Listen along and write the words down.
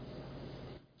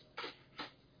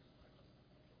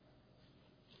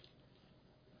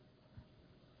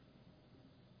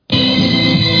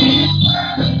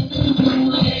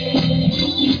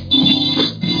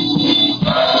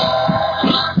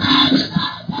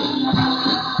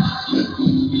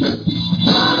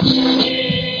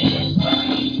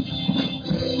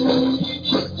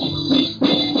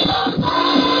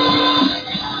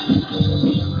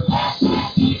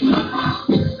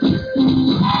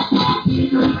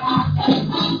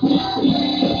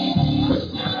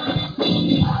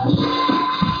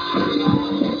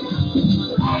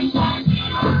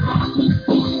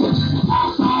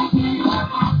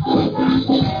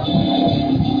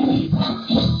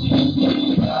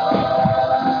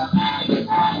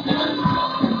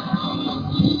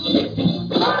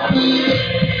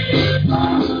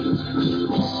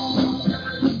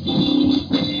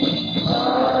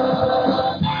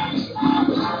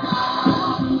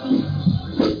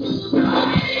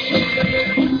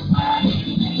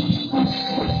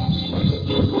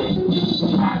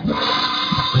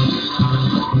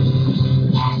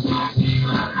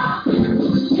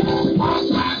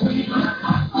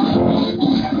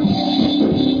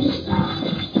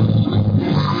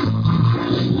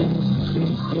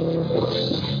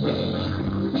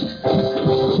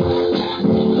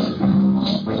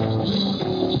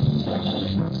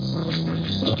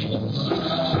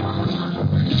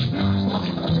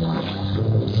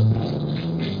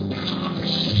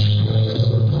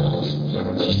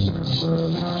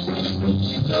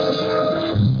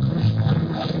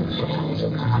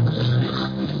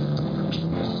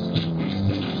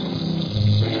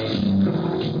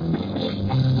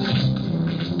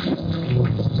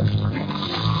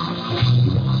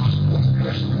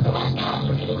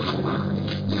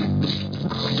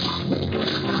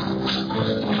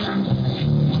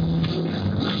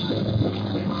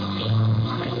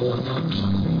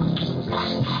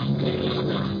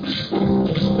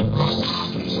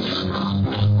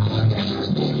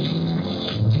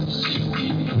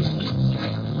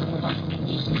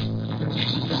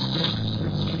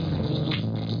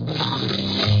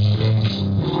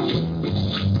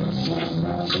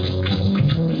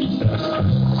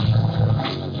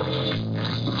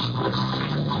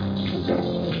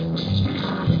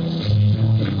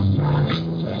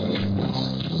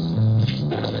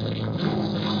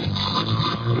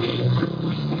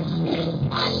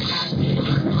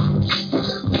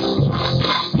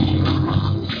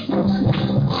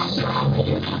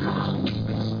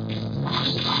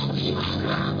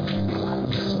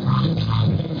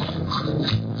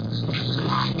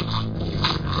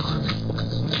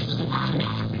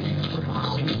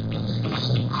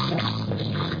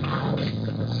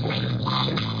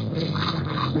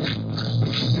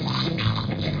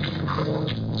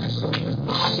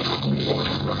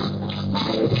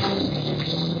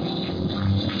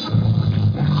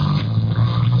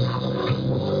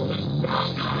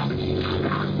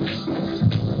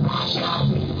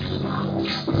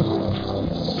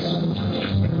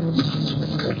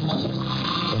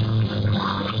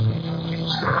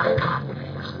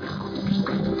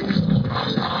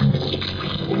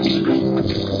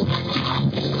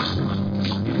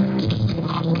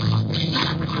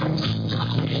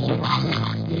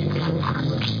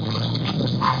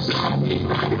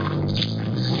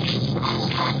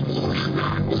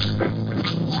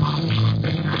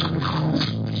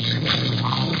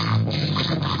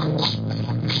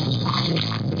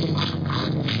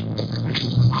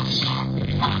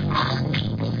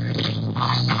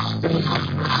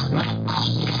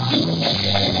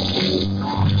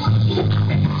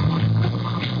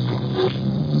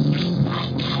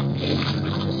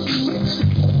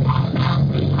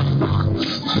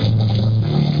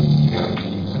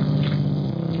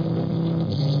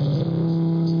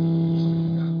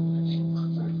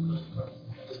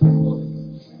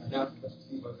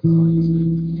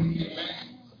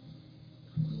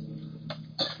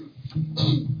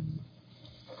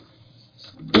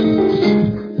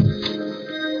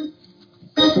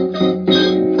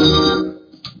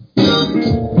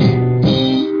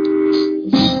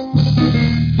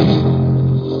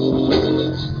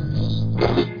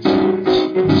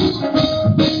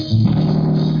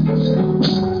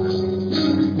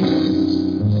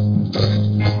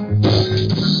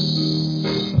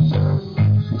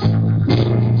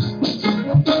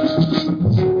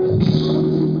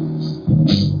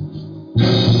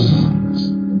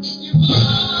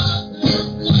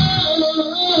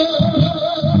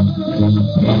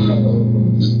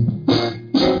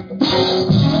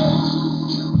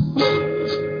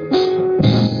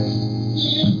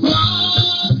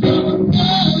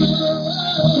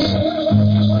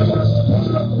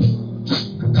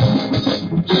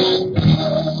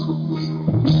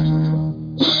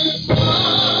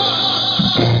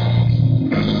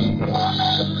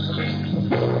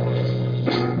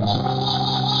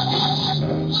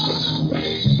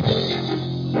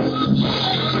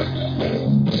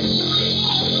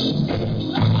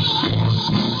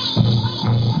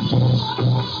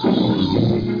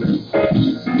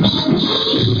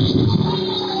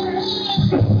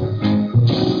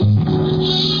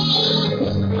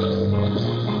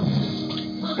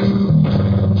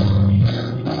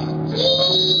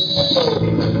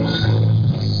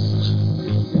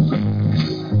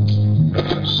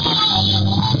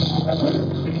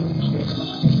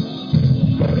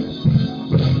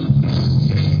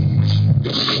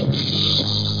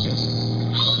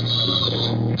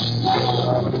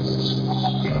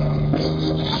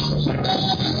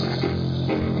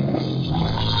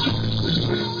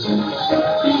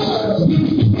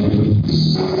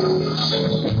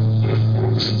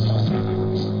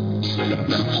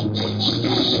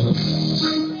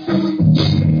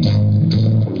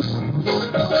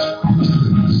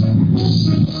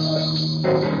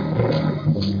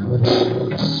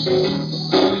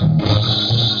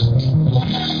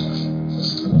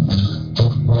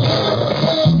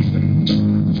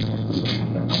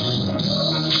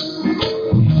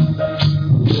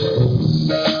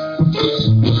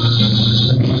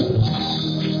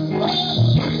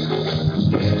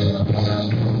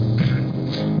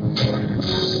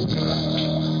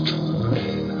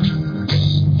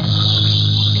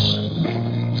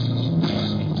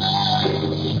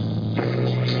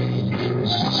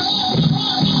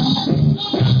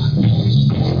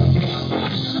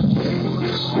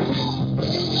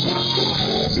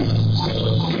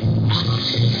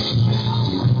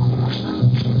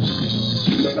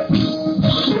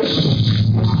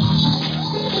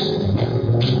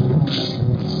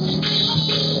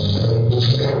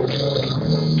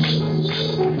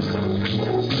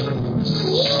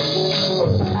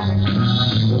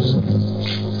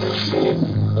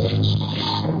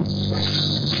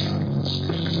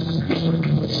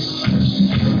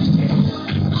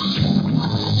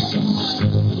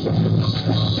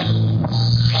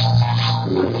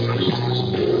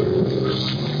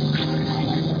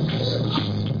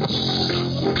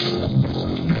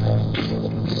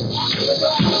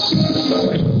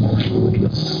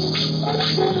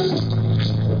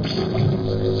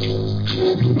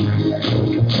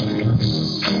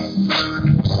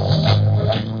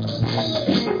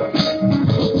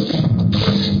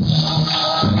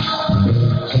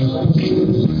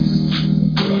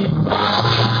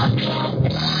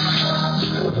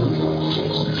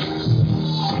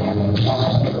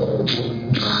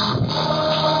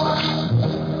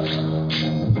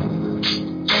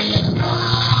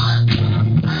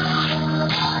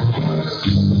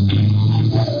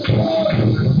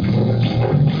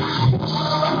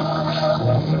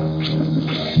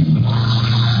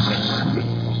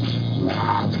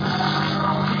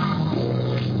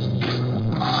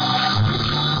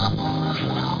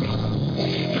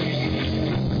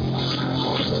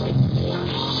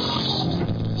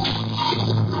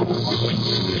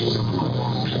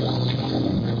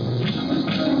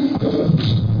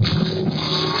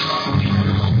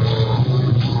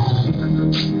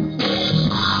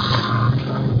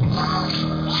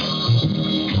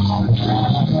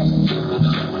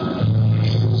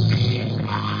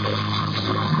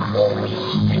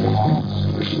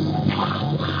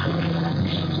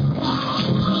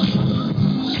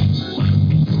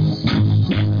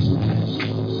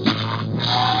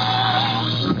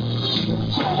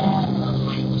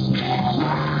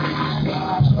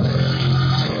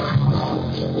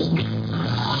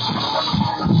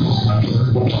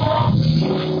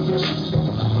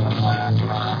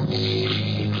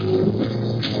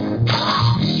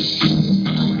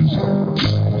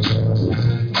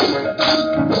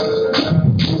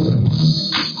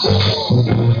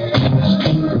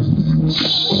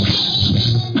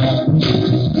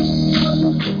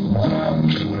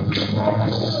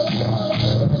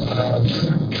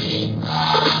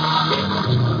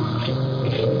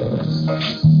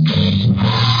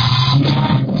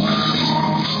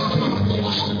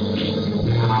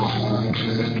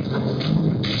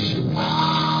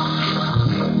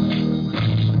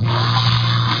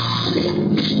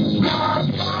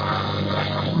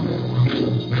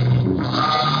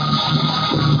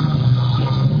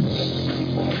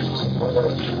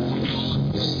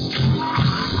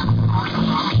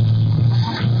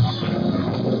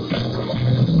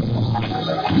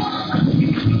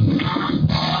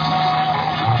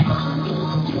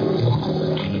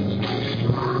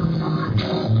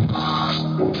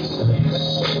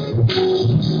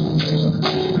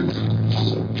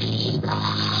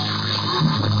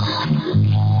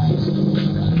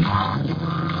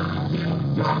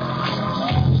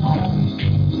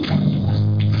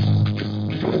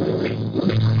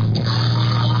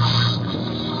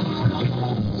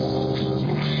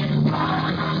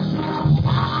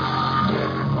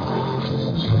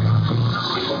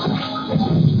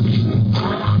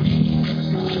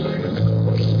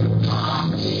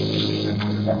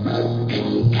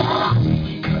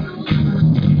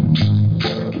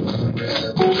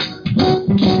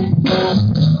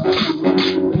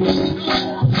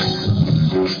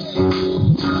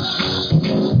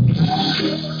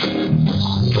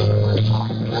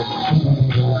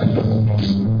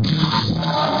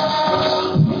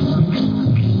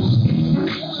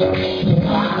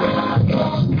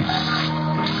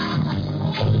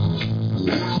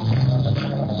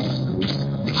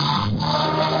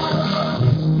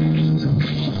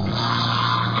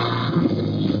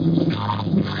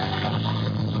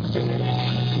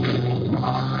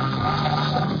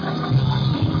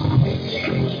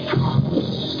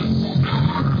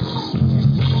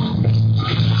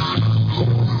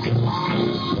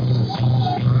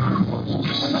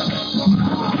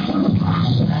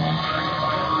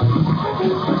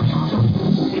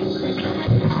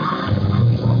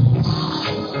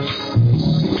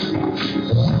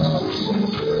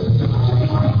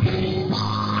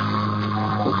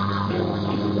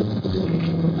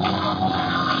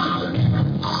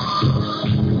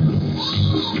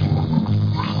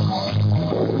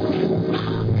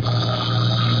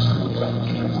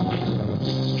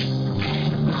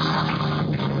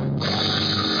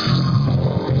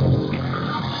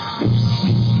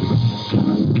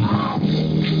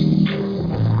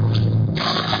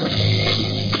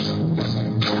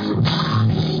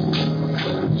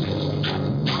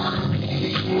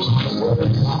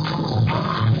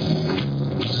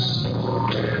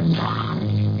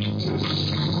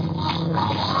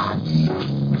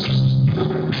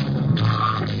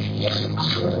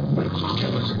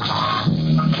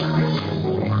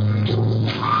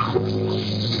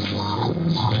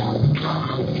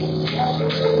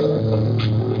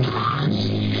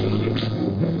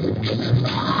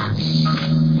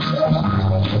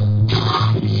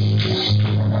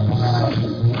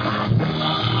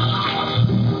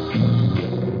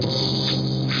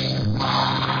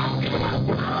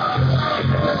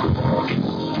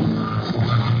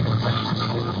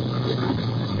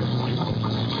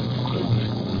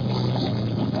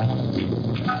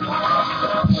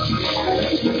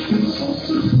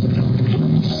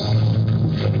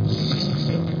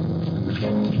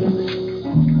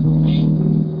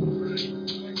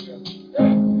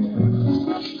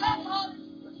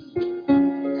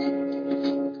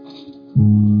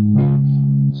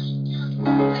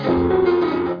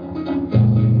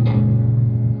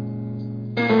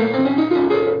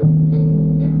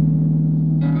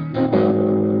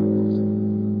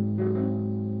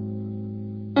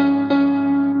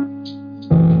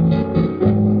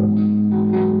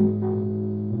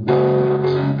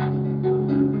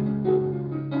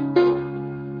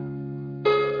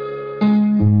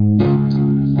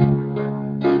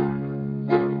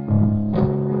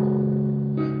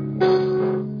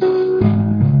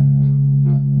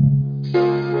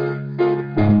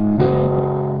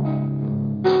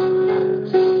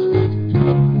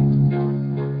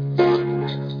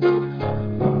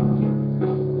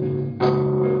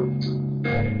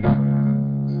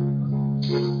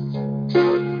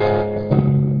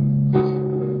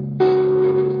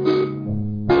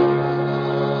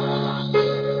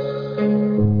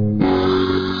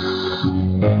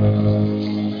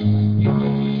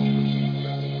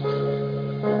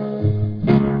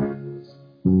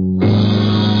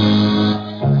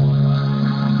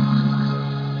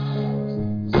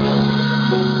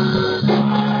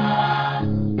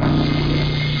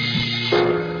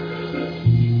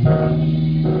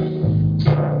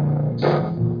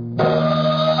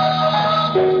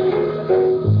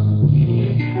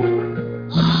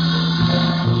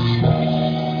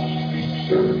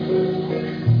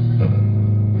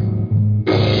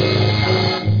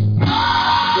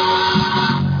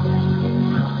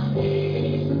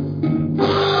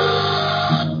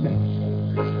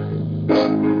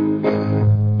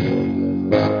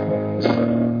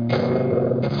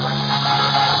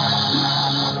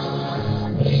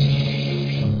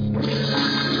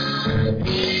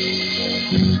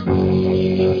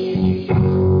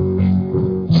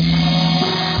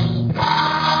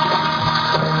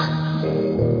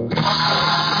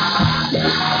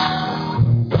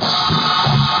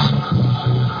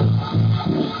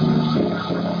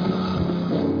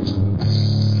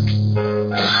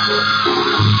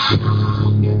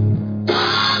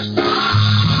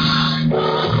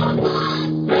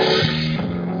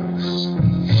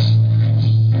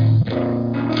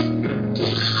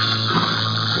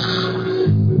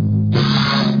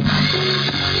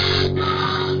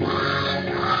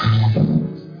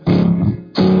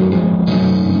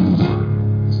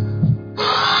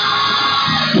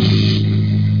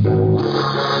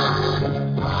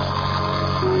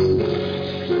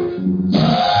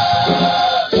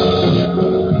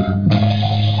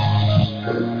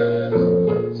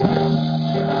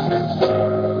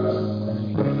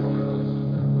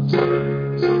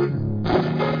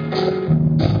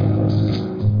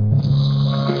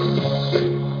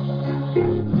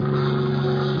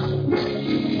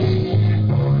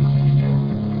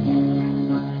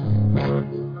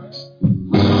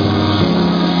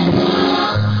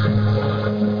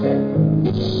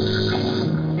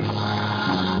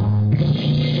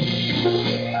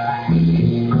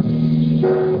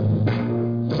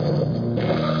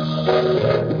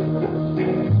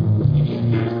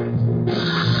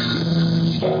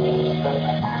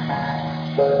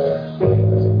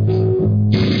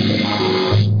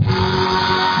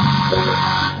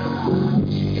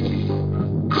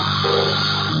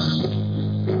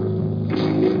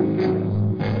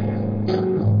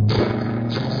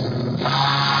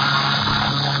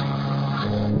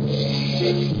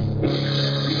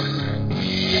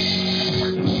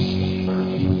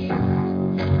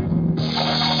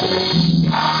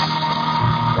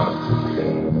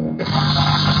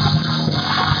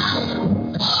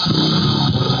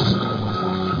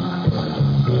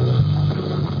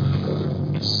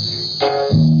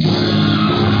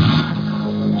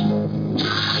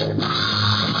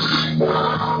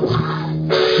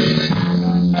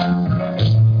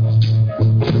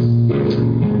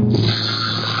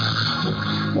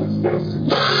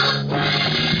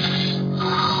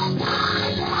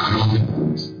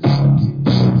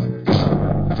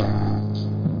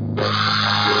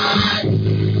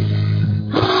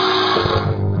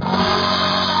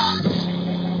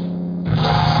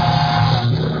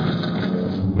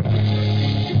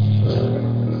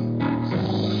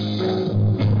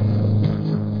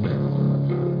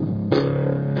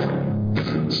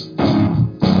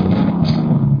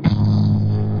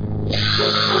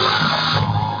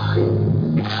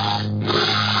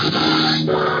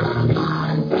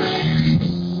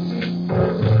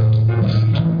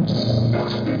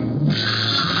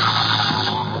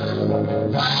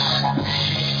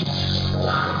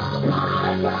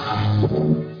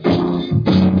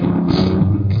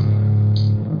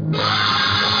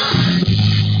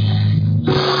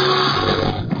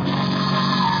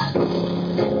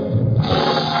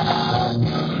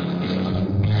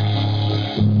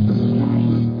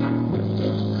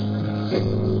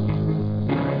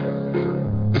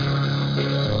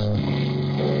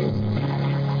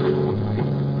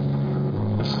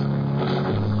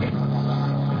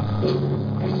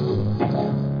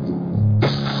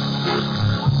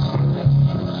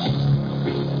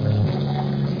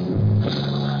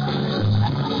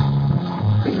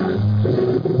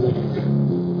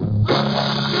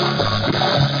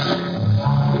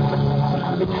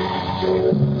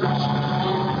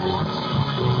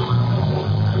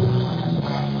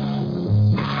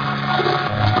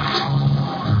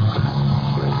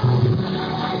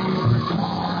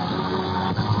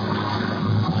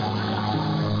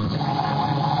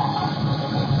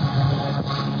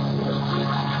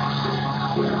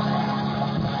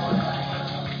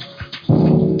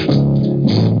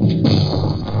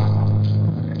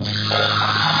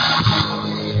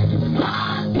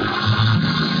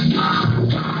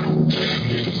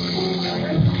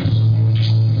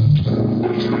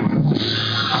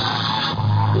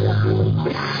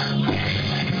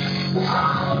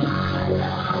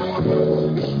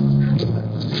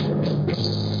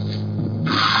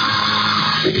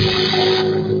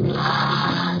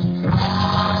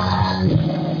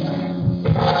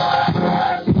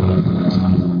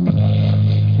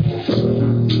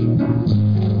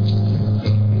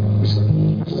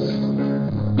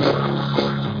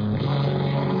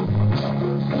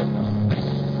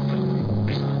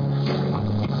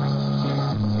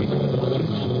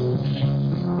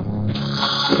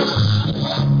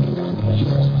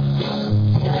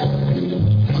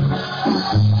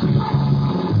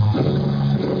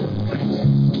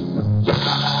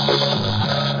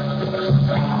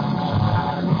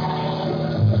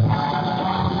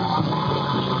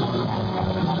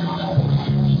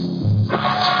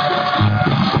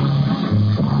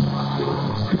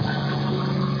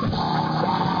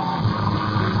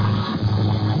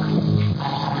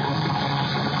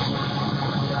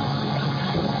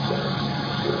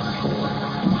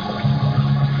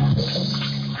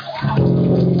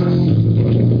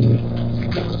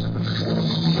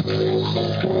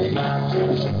Give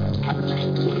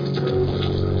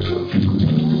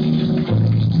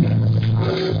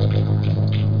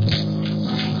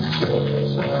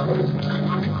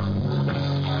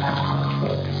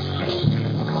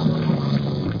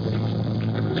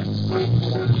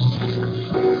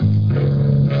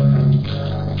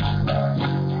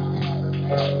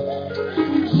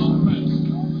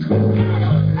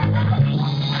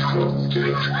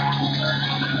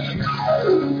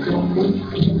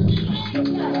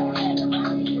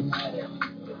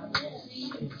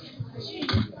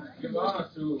honor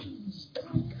to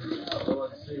our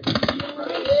Lord and Savior, to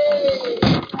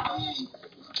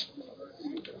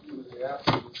the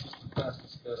absolute Pastor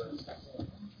Scudder,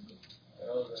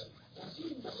 Elder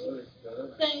Willie Scudder,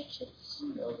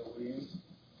 Elder Williams,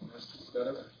 Mr.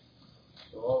 Scudder,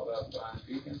 to all of our fine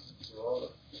deacons, to all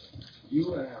of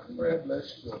you and our prayer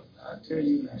blessed children. I tell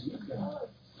you now,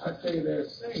 I tell you they're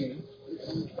singing,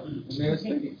 and they're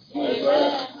singing.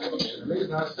 The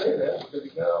reason I say that is because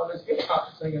you got all this hip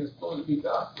hop singing is supposed to be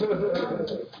gospel.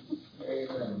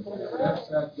 Amen. That's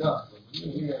that gospel.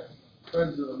 You hear the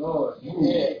presence of the Lord move.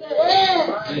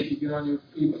 Make you get on your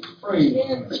feet and praise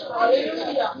Him. In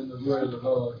the word of the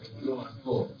Lord is going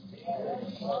forth.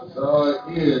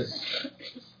 God is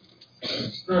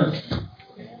strength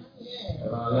in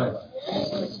our life.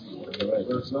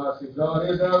 Verse 5 says, God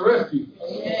is our refuge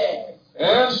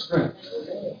and strength,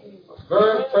 a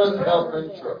very present help in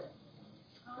trouble.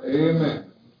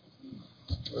 Amen.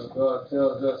 Well, God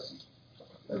tells us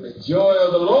that the joy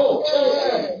of the Lord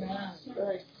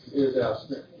is our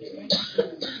strength.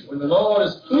 When the Lord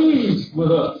is pleased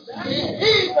with us,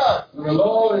 when the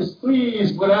Lord is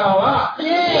pleased with our lives,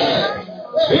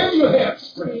 then you have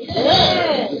strength.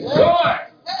 The joy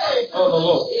of the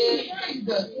Lord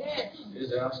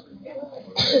is our strength.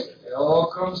 It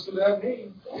all comes to that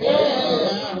name. I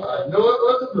know it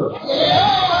was the blood.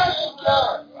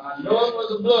 I know it was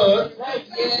the blood.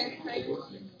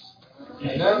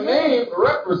 And that name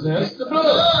represents the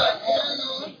blood.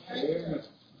 Amen.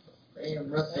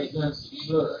 Name represents the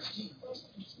blood.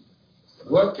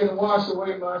 What can wash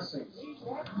away my sins?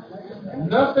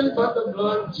 Nothing but the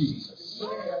blood of Jesus.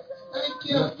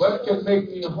 What can make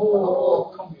me whole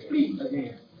or complete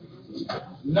again?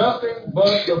 Nothing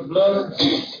but the blood of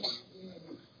Jesus.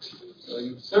 So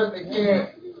you certainly can't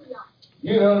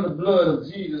get under the blood of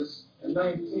Jesus in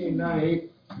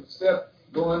 1998 except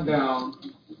going down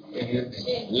in His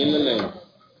name. In the name.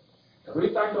 We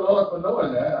thank the Lord for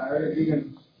knowing that. I heard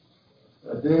even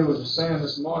Dave was saying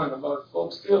this morning about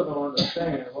folks still don't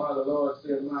understand why the Lord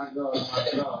said, my God,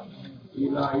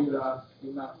 Eli,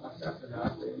 my shepherd.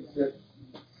 He said,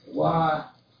 why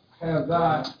have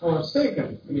thou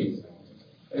forsaken me?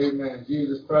 Amen.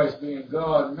 Jesus Christ being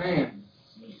God and man.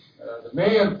 The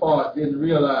man part didn't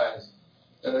realize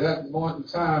that at that point in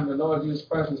time the Lord Jesus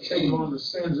Christ was taking on the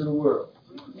sins of the world.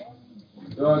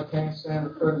 God can't stand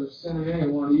the presence of sin in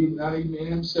anyone, even not even in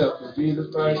Himself, because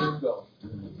Jesus Christ is God.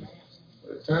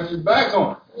 But it turned His back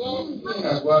on Him.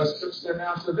 That's why the Scripture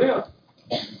announced to them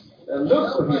that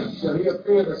look for Him till He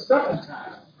appeared a second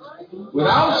time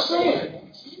without sin.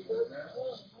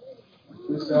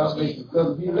 This salvation,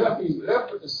 because He's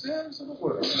left with the sins of the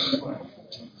world.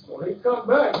 So when He come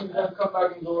back, He's going to come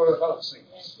back and go without sin,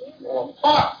 or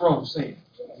apart from sin.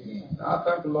 And I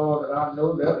thank the Lord that I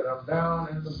know that I'm down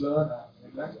in the blood. I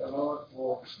thank the Lord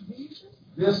for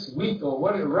this week or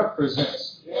what it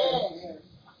represents.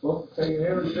 Well, tell you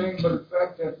everything but the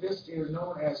fact that this is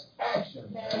known as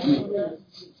Passion Week.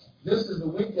 This is the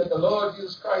week that the Lord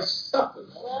Jesus Christ suffered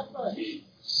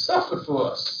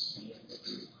for us.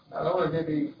 Not only did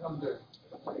He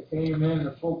they came in and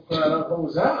the folk cried out,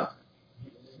 Hosanna.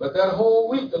 But that whole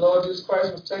week, the Lord Jesus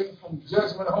Christ was taken from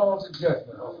judgment hall to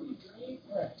judgment hall.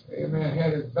 Amen.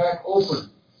 Had His back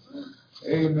open.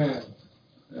 Amen.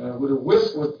 With a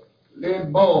whip with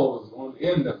lead balls on the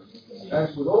end of it.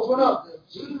 That was open up.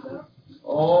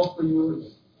 All for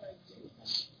you.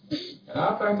 And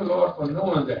I thank the Lord for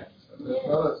knowing that.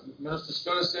 Mr.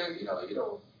 Scudder said,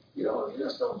 you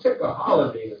just don't take a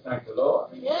holiday to thank the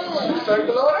Lord. You thank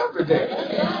the Lord every day.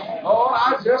 Lord,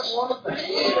 I just want to thank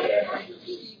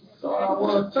you. Lord, I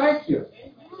want to thank you.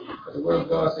 The Word of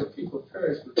God said people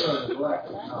perish because of lack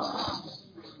of knowledge.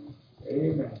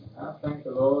 Amen. I thank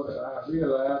the Lord that I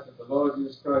realize that the Lord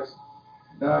Jesus Christ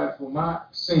died for my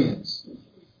sins.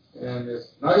 And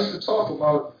it's nice to talk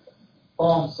about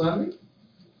Palm Sunday.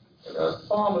 Because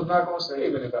Palm is not going to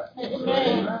save anybody.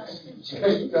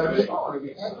 You got to be born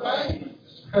again.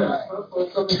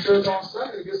 Folks come to church on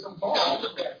Sunday to get some palm.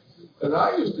 Because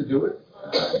I used to do it. I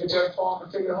get that palm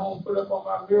and take it home, put it up on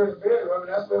my mirror in the bedroom, and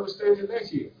that's where we stay till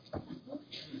next year.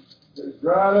 It's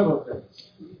dried up there.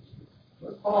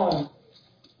 poem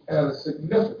had a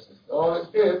significance. All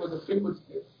it did was the people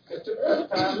took that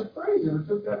time to praise Him. It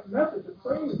took that method to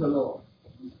praise the Lord.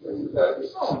 You got to be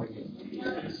song again.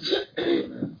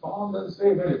 Amen. Poem doesn't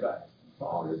save anybody.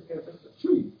 Poem just gets us a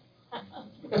tree.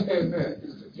 Amen.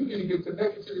 You need to get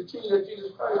connected to the tree that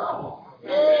Jesus Christ owns.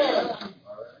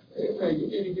 Amen. You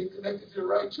need to get connected to the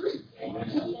right tree.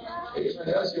 Amen.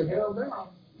 Else you're held down.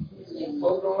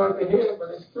 Folks don't like to hear it, but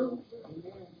it's true.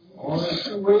 Only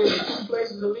two ways, two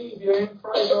places to leave. You're in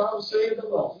Christ or outside the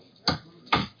law.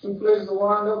 Two places to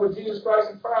wind up with Jesus Christ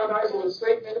in paradise or with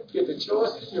Satan in the pit. The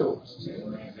choice is yours.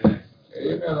 Amen.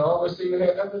 Amen. I always say it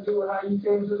had nothing to do with how you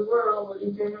came to the world, whether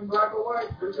you came in black or white,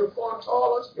 with your form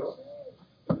tall or short.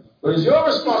 But it's your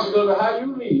responsibility how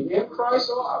you leave, in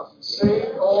Christ or out,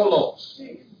 saved or lost.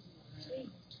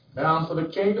 Bound for the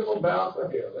kingdom or bound for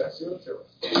hell. That's your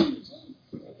choice.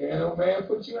 Can't no man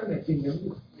put you in the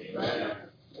kingdom. Amen.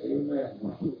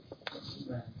 Amen.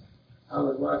 I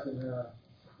was watching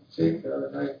tape the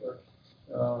other night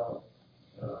of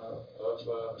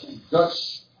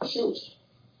Dutch Schultz,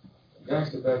 a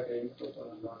gangster back there. He put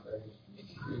on his arm that he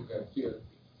got killed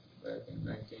back in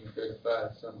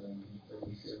 1935 something.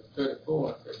 He said 34.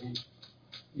 I said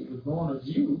he was born a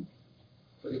Jew,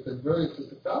 but he converted to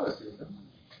Catholicism.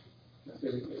 I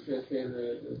said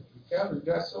the Catholics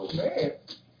got so mad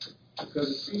because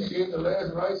the priest gave the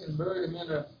last rites and buried him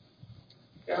in a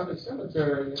Catholic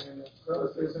cemetery, and the brother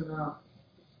says, now,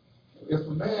 if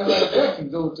a man like that can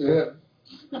go to heaven,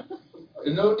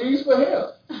 there's no need for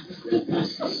hell. I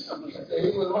said,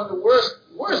 he was one of the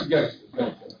worst gangsters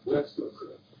back then. That's what I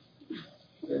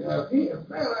said. Now, if a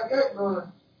man like that going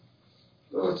to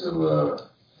go to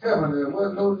heaven, there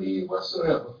was no need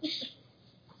whatsoever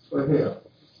for hell.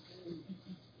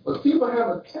 But people have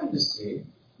a tendency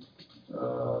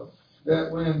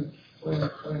that when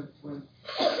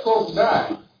folk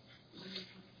die,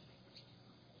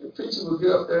 the preacher will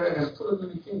get up there and put them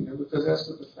in the kingdom because that's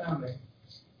what the family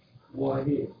want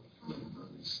to hear.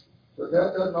 But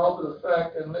that doesn't alter the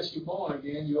fact that unless you're born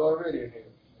again, you're already in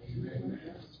heaven. Amen.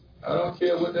 I don't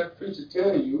care what that preacher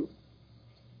tell you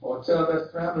or tell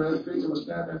that family. That preacher was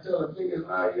stand there and tell the biggest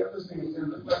lie you ever seen.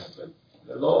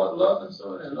 The Lord loved them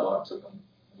so, and the Lord took them.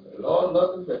 The Lord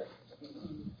loved them back.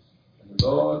 And the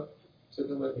Lord took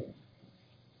them with him.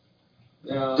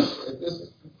 Now, if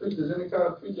this preacher is any kind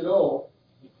of preacher at all,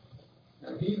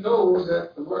 and he knows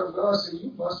that the word of God says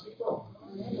you must be born.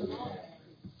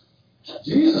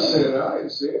 Jesus said it, I didn't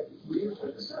say it. Read it for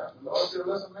yourself. The Lord said,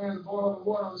 unless a man is born of the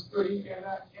water and the Spirit, he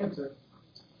cannot enter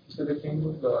into the kingdom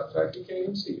of God. In fact, he can't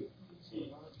even see it.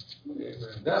 Amen.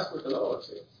 That's what the Lord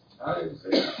said. I didn't say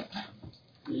it.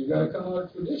 You got to come out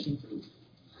of tradition too.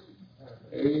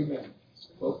 Amen.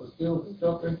 But for still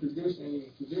stuck in tradition,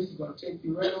 and tradition is going to take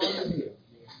you right on in here.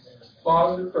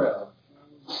 Follow the crowd.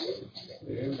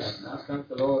 Amen. I thank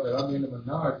the Lord that I'm in the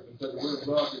minority because the word of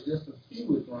God is just a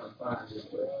few is going to find this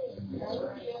way.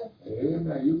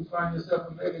 Amen. You can find yourself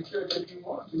a mega church if you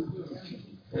want to.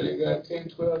 They got 10,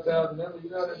 12,000 members.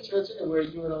 You're not in church anywhere,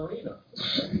 you're in an arena.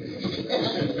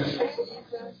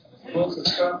 Folks have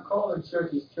stopped calling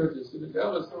churches churches. See, the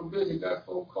devil is so busy, got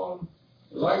folks calling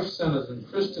life centers and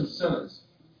Christian centers.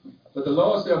 But the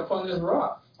Lord said, upon this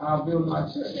rock, I'll build my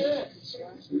church.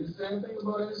 He didn't say anything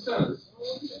about any centers.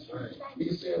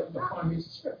 He said, upon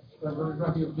his church.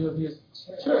 He'll build his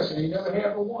church, and he never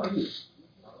had but one either.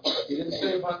 He didn't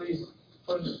say upon these,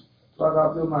 like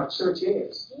I'll build my church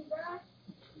is.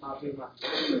 I'll build my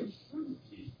church.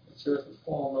 The church was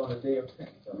formed on the day of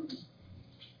Pentecost.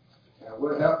 And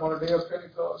what happened on the day of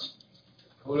Pentecost?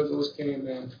 The Holy Ghost came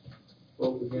in,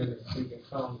 folk began to speak in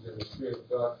tongues, and the Spirit of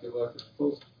God gave us. And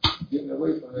folks getting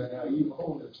away from that now, even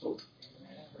holding the folk.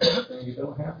 And you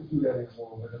don't have to do that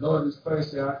anymore. But the Lord Jesus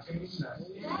Christ said, I change not.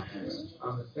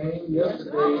 I'm the same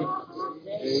yesterday,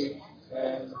 today,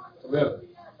 and forever.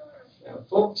 And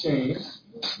folk change,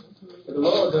 but the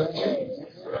Lord doesn't change.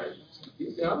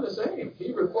 He said, I'm the same.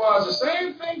 He requires the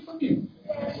same thing from you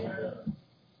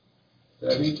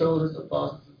that he told his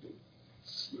apostles to do.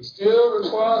 He still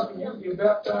requires from you to be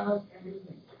baptized in his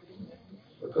name.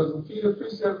 Because when Peter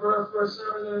preached that very first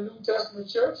sermon in the New Testament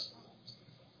church,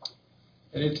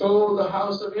 and he told the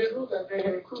house of Israel that they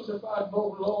had crucified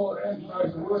both Lord and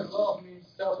Christ. The word Lord means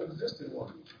self-existent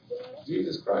one.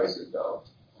 Jesus Christ is God.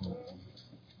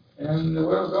 And the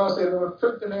word of God said they were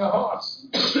pricked in their hearts.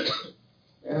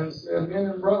 And said, men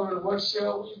and brethren, what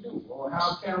shall we do? Or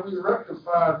how can we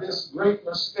rectify this great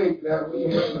mistake that we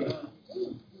have made?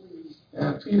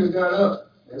 And Peter got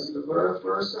up. This is the very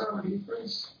first sermon he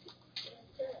preached.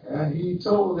 And he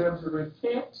told them to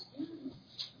repent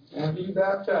and be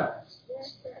baptized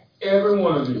every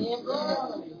one of you.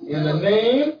 In the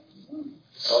name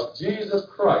of Jesus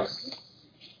Christ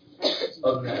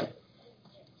of Nazareth.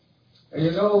 And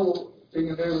you know,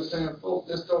 thinking they were saying, folks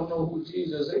just don't know who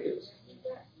Jesus is.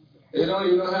 They don't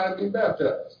even know how to be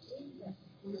baptized.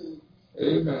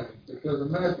 Amen. Because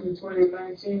in Matthew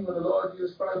 28:19, when the Lord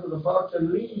Jesus Christ was about to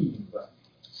leave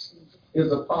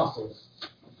his apostles,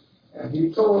 and he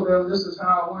told them, this is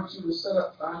how I want you to set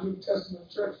up our New Testament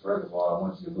church. First of all, I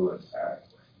want you to do it tight.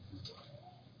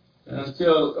 And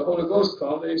until the Holy Ghost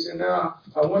comes, he said, now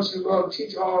I want you to go and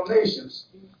teach all nations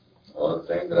all the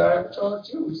things that I have taught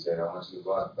you. He said, I want you to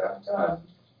go out and baptize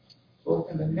both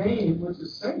in the name, which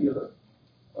is singular,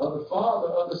 of the Father,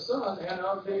 of the Son, and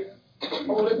of the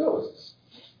Holy Ghost.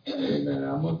 Amen.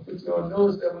 I'm going to put you on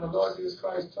notice that when the Lord Jesus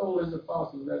Christ told his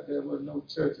apostles that there was no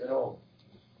church at all,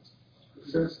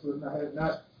 the church had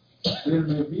not been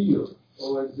revealed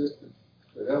or existed.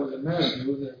 But that was in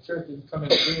Matthew, and the church didn't come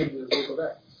into being to the book of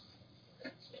Acts.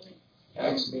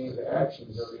 Acts means the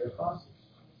actions of the apostles.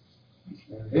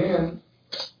 And then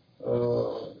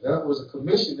that was a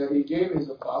commission that he gave his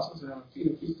apostles, and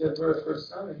Peter preached that very first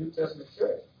Sunday in the New Testament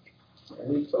church.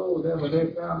 And he told them when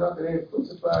they found out that they had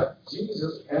crucified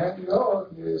Jesus and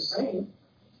God, the same,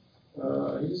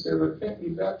 he said, repent, be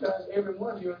baptized, every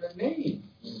one of you, in the name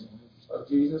of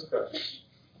Jesus Christ.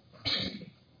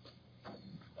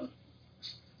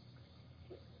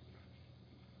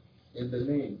 In the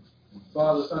name.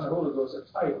 Father, Son, and Holy Ghost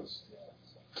are titles.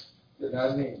 They're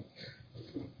not names.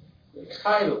 They're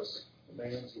titles of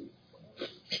man Jesus.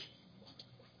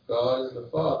 God is the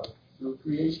Father through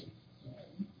creation.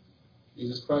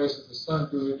 Jesus Christ is the Son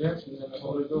through redemption, and the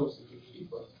Holy Ghost is the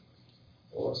keeper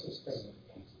or sustainer.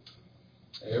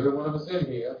 And every one of us in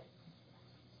here,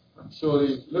 I'm sure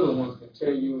these little ones can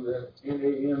tell you that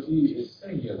N-A-M-E is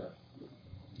singular.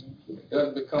 It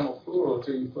doesn't become a plural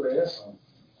until you put an S on it.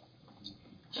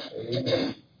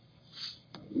 Amen.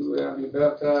 You will have to be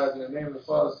baptized in the name of the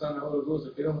Father, Son, and Holy Ghost.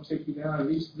 If they don't take you down at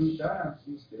least 3 times,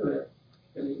 you're still there.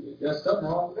 And there's something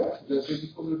wrong with that. Because if you're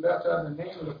supposed to be baptized in the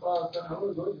name of the Father, Son, and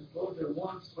Holy Ghost, you're supposed to have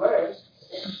one splash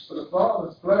for the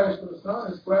Father, splash for the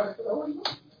Son, and splash for the Holy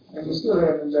Ghost. And you still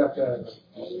haven't been baptized.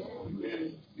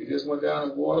 You just went down in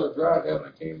the water, dried down,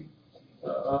 and came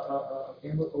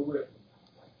up with it.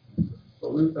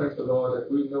 But we thank the Lord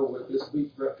that we know what this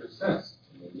week represents.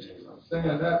 I'm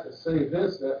saying that to say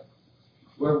this, that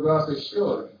where God says,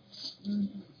 surely,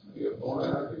 you're born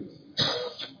out of these.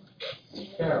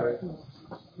 Carry.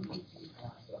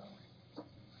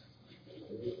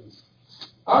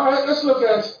 All right, let's look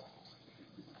at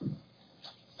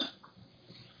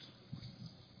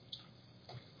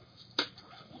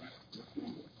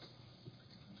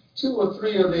two or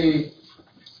three of the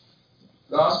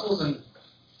Gospels and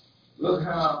look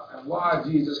how and why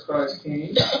Jesus Christ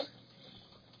came.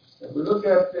 If we look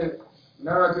at the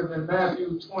narrative in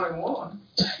Matthew 21,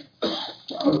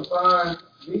 we'll find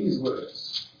these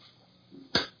words.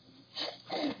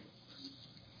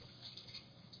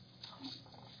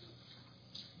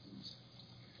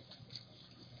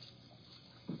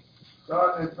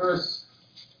 Starting at verse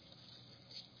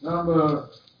number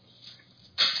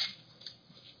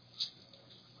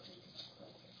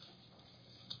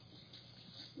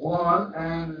 1,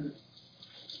 and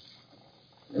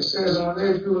it says, when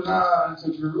they drew nigh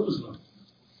unto Jerusalem,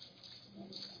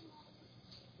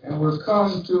 and were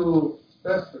come to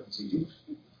Bethany,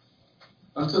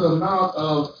 unto the Mount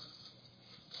of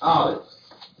Olives,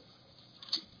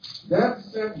 then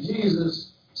sent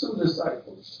Jesus 2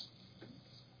 disciples,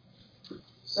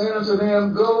 saying unto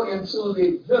them, go into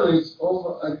the village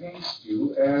over against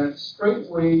you, and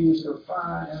straightway you shall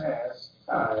find an ass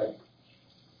tied,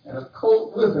 and a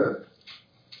colt with her.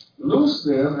 Loose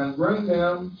them and bring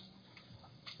them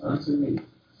unto me.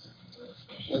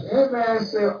 If any man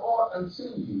say aught unto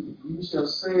you, you shall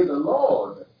say, the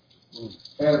Lord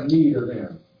have need of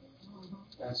them.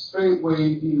 And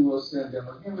straightway he will send them.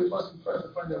 Again, we must impress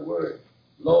upon that word,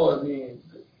 Lord means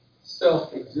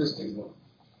self-existing one.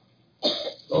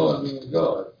 Lord means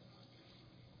God.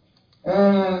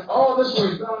 And all this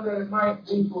was done that it might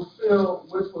be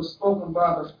fulfilled, which was spoken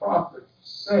by the prophet,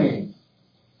 saying,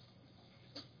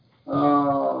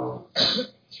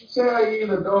 tell ye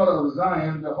the daughter of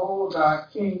Zion, behold, thy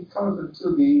king cometh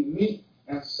unto thee, meek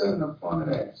and sitting upon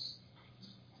an ass,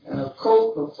 and a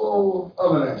colt the foal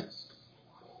of an ass.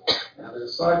 And the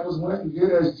disciples went and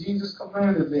did as Jesus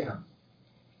commanded them,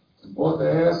 and brought the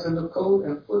ass and the colt,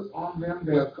 and put on them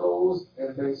their clothes,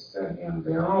 and they set him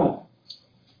thereon.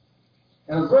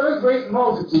 And a very great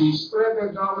multitude spread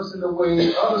their garments in the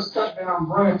way. Others cut down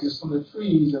branches from the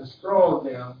trees and strawed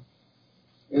them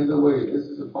in the way. This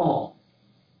is a poem.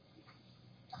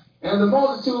 And the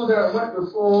multitude that went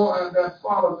before and that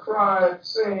followed cried,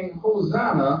 saying,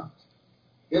 Hosanna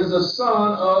is the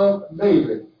son of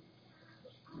David.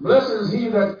 Blessed is he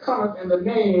that cometh in the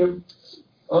name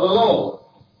of the Lord.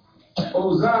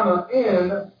 Hosanna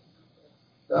in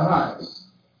the highest.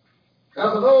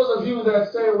 Now, for those of you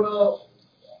that say, well,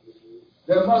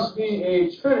 there must be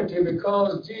a Trinity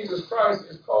because Jesus Christ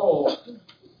is called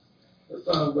the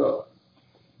Son of God.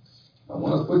 I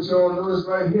want to put you on notice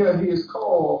right here. He is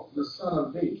called the Son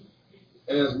of David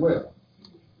as well.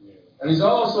 And he's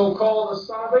also called the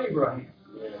Son of Abraham.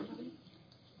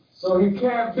 So he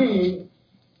can't be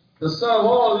the son of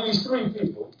all these three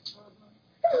people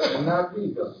and not be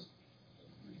God.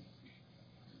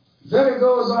 Then it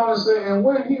goes on to say, and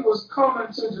when he was coming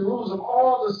to Jerusalem,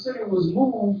 all the city was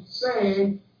moved,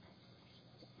 saying,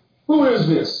 who is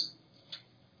this?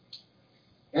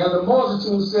 And the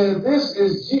multitude said, this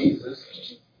is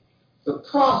Jesus, the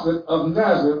prophet of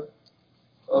Nazareth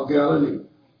of Galilee.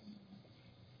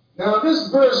 Now this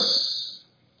verse,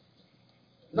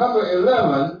 number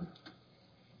 11,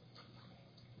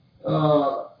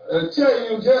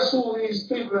 tell you just who these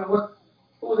people and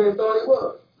who they thought he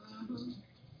was.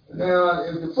 Now,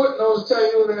 if the footnotes tell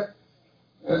you that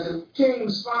the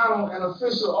king's final and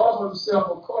official offer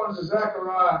himself according to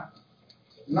Zechariah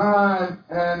 9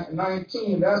 and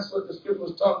 19, that's what the scripture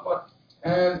was talking about,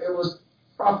 and it was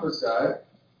prophesied.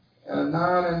 And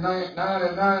 9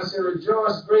 and 9 say,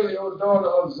 rejoice greatly, O daughter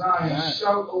of Zion,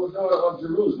 shout, O daughter of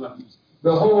Jerusalem.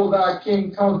 Behold, thy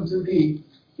king comes to thee.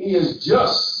 He is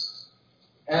just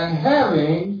and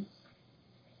having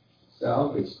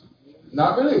salvation.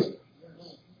 Not religion.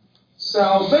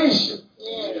 Salvation.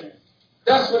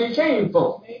 That's what he came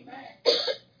for.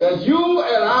 That you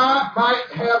and I might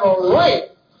have a right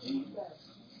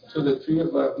to the tree of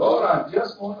life. Lord, I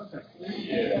just want to thank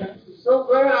you. So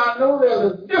glad I know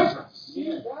there's a difference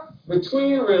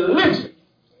between religion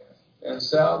and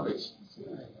salvation.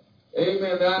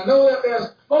 Amen. And I know that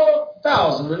there's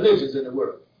 4,000 religions in the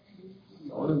world.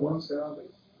 Only one salvation.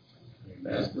 And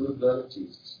that's through the blood of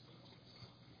Jesus.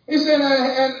 He said,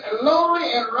 and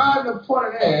lowly and riding upon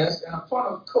an ass and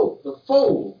upon a coat, the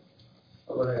foal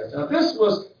of an ass. Now this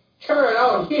was carried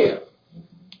out here.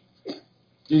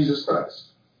 Jesus Christ.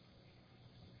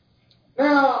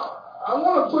 Now, I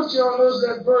want to put you on notice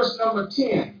that verse number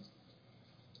 10.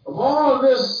 Of all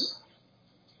this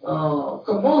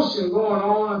commotion going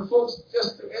on, and folks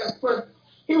just to ask questions,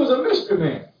 he was a mystery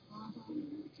man.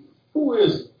 Who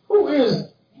is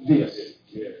this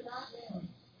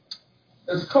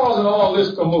that's causing all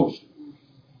this commotion?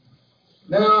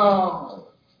 Now,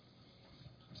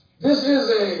 this is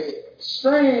a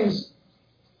strange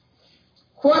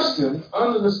question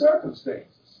under the circumstances.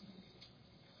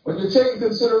 When you take into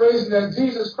consideration that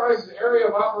Jesus Christ's area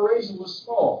of operation was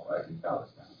small, right, in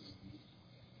Palestine,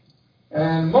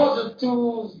 and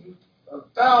multitudes of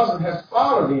thousands had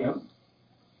followed him,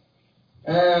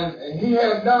 and he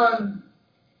had done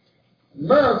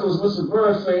miracles which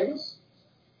were very famous,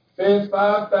 fed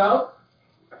 5,000,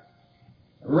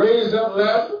 raised up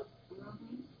Lazarus,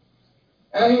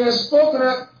 and he had spoken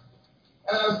at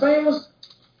a famous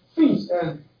feast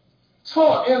and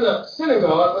taught in the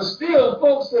synagogue, but still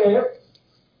folks said,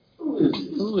 who is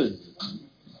this? Who is this?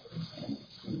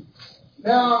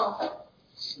 Now,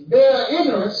 their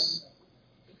ignorance,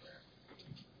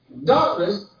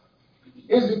 darkness,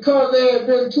 is because they have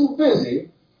been too busy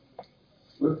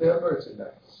with their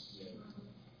merchandise.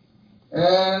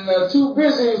 And too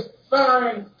busy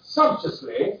faring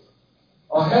sumptuously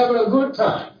or having a good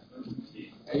time.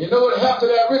 And you know what happened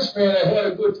to that rich man that had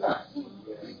a good time?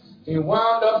 He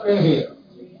wound up in hell.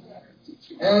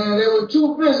 And they were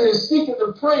too busy seeking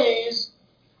the praise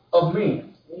of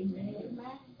men.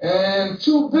 And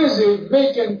too busy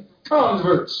making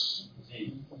converts.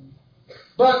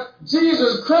 But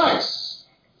Jesus Christ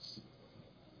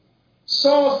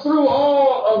saw through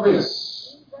all of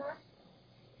this.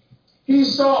 He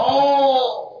saw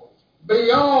all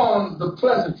beyond the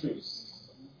pleasantries.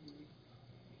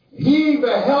 He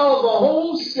beheld the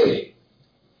whole city.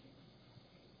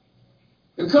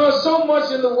 Because so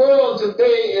much in the world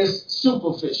today is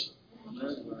superficial.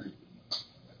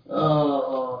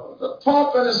 The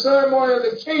pomp and the ceremony of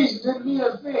the occasion didn't mean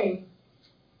a thing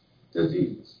to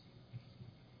Jesus.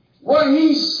 What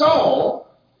he saw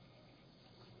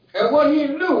and what he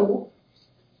knew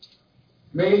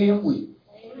made him weep.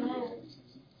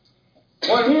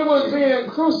 When he was being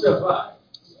crucified,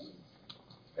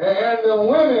 and the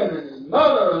women and his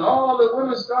mother and all the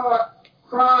women started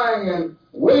crying and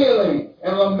wailing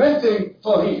and lamenting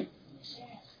for him,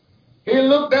 he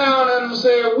looked down and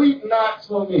said, weep not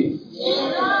for me,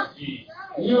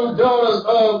 you daughters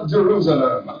of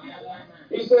Jerusalem.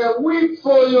 He said, weep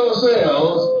for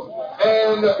yourselves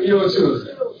and your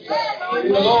children. See,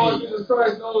 the Lord Jesus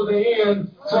Christ knows the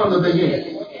end from the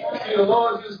beginning. See, the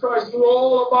Lord Jesus Christ knew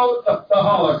all about the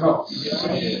Holocaust.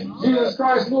 Jesus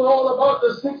Christ knew all about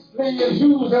the 6 million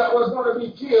Jews that was going to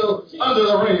be killed under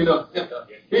the reign of Hitler.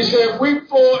 He said, weep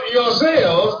for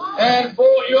yourselves and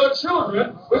for your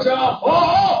children, which are far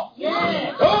off.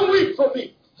 Don't weep for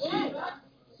me.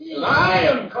 I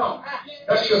am come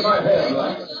that you might have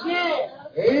life.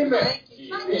 Amen.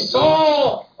 He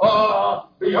saw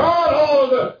beyond all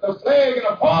the plague and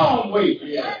the palm wave.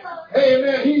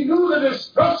 Amen. He knew the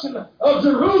destruction of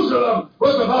Jerusalem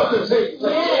was about to take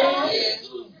place.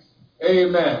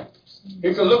 Amen.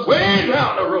 He could look way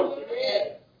down the road.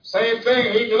 Same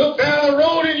thing. He can look down the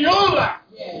road in your life.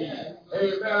 Amen.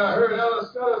 I heard Elder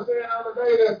Scudder saying the other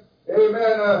day that,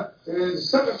 amen, the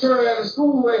secretary at the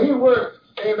school where he worked,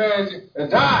 amen,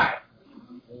 died.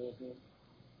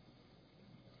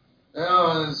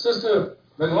 Now, Sister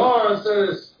McLaurin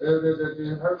says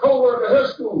her co-worker at her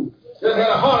school just had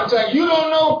a heart attack. You don't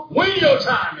know when your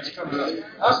time is coming up.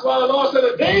 That's why the Lord said,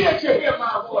 the day that you hear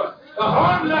my voice, the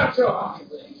harden not your heart.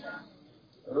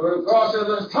 God says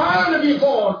there's time to be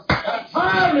born and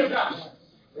time to die.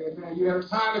 Amen. You have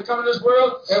time to come in this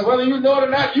world, and whether you know it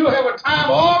or not, you have a time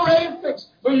already fixed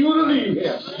for you to leave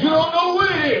here. You don't know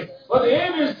when it is, but the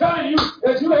enemy is telling you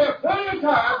that you have plenty of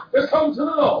time to come to the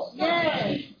Lord.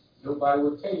 Yes. Nobody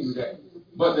will tell you that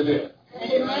but the devil.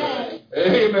 Amen.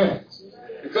 Amen.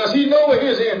 Because he knows what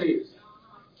his end is.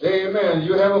 Amen.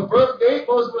 You have a birthday,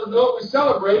 most of us know we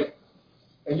celebrate it.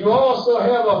 And you also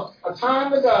have a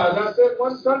time to die. As I said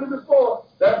one Sunday before,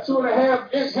 that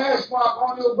 2.5-inch hash mark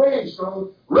on your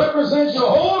gravestone represents your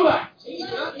whole life.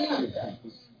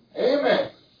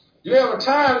 Amen. You have a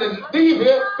time to leave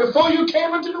here before you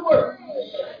came into the world.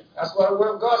 That's why the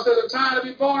word of God says a time to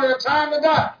be born and a time to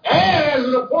die. And as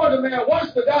an appointed man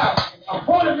wants to die,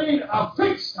 appointed means a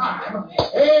fixed time.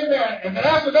 Amen. And then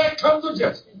after that comes the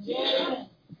judgment.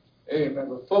 Amen.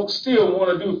 But folks still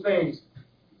want to do things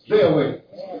their way.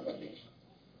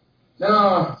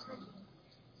 Now,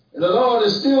 the Lord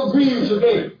is still grieved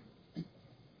today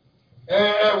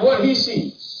at what he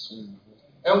sees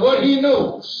and what he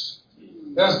knows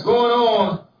that's going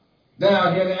on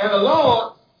down here. And the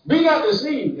Lord, be not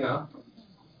deceived now.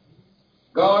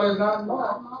 God is not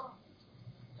mocked.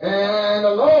 And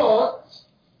the Lord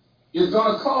is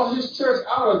going to call his church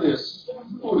out of this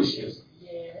foolishness.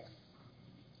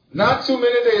 Not too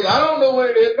many days. I don't know when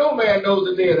it is. No man knows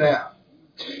the day of the hour.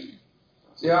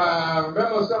 See, I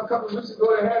remember some couple of weeks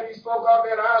ago they had these folk out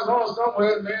there in Arizona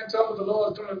somewhere, and the man told me the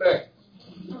Lord's coming back.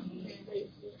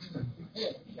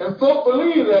 And folk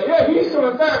believe that. Yeah, he's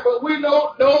coming back, but we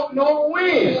don't know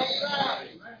when.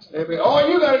 Amen. All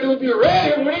you got to do is be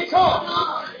ready when he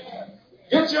comes.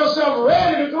 Get yourself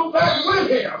ready to go back with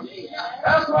him.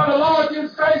 That's why the Lord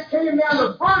Jesus Christ came down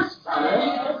the first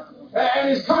time. And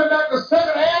he's coming back the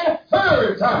second and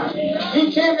third time.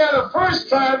 He came down the first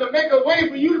time to make a way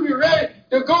for you to be ready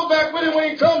to go back with him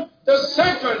when he comes the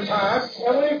second time.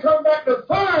 And when he comes back the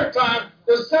third time,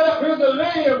 to set up his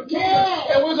millennium kingdom.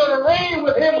 And we're going to reign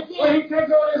with him when he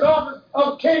takes on his office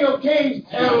of King of Kings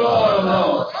and Lord of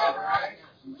Lords.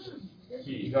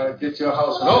 You got to get your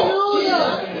house in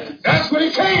order. That's what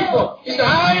he came for. He said,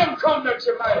 I am come that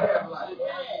you might have life.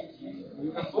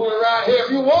 You can fool around here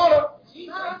if you want to.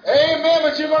 Amen,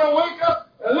 but you're going to wake up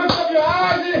and lift up your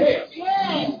eyes in him.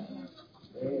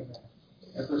 Amen.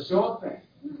 That's a sure thing.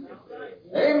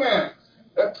 Amen.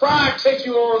 Let pride take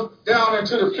you on down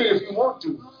into the pit if you want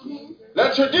to.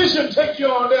 Let tradition take you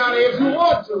on down there if you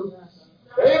want to.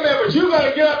 Amen, but you got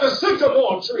to get out the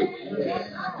sycamore tree.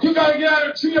 You got to get out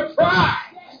of the tree of pride.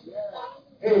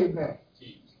 Amen.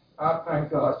 I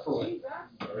thank God for it.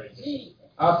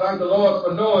 I thank the Lord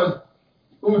for knowing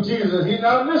who Jesus is. He's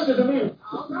not listening to me,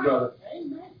 brother.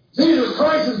 Jesus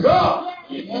Christ is God.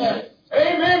 Amen.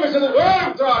 Because the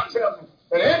Word of God tells me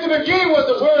that in the beginning was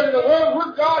the Word, and the Word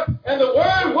was God, and the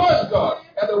Word was God,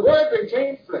 and the Word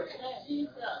became flesh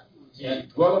and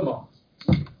dwelt among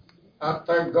us. I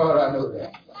thank God I know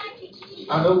that.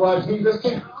 I know why Jesus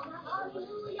came.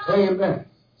 Amen.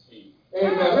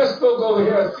 Amen. Let's go over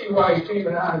here and see why he came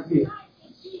in Isaiah.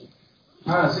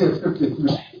 Isaiah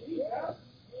 53.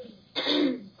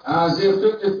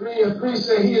 Isaiah 53 and 3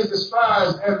 say he is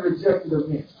despised and rejected of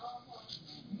men.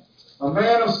 A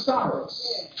man of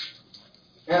sorrows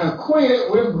and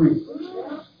acquainted with grief.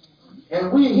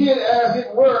 And we hid as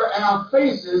it were our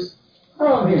faces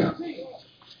from him.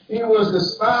 He was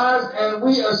despised and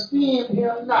we esteemed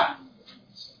him not.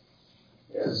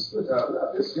 Yes, I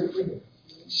love this scripture here.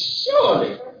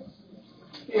 Surely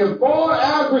He has borne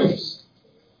our griefs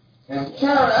and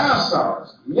carried our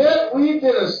sorrows. Yet we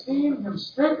did esteem him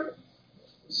stricken,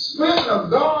 smitten of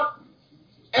God,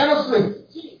 and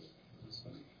afflicted.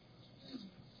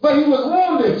 But he was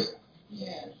wounded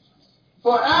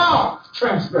for our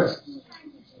transgressions.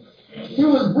 He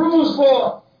was bruised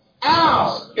for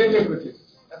our iniquities,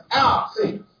 our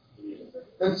sins.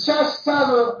 The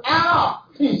chastisement of our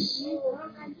peace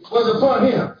was upon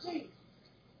him.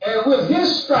 And with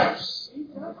his stripes,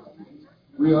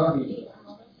 we are healed.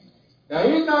 Now,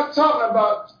 he's not talking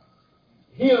about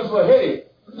healing for headache.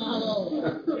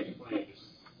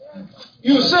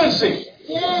 You sin sick.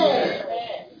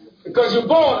 Because you're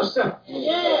born a sinner.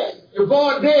 You're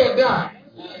born dead, dying.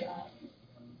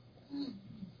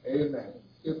 Amen.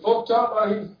 If folk talk about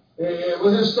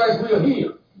with his stripes we are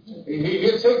healed.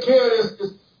 He'll take care of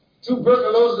this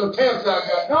tuberculosis or cancer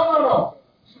I got. No.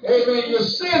 Amen. You're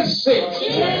sin sick.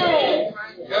 And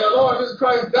the Lord Jesus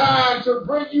Christ died to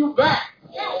bring you back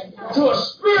to a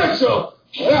spiritual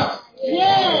health.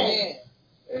 Amen.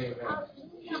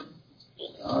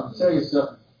 I'll tell you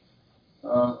something.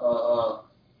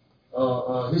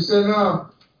 He said,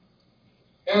 now,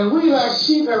 and we like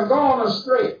sheep have gone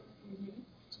astray.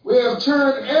 We have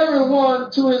turned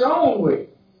everyone to his own way.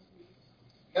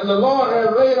 And the Lord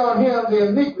has laid on him the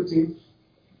iniquity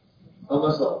of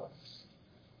us all.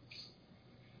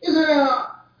 He said,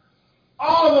 now,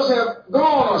 all of us have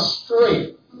gone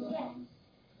astray.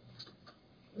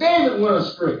 David went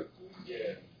astray.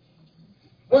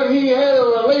 When he had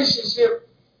a relationship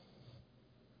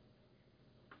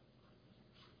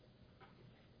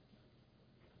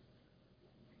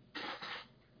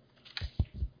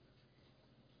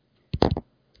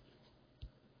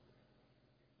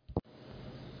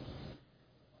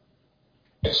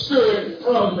experience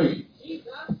from me.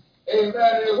 Amen.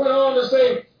 It went on to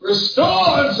say, restore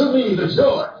unto me the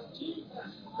joy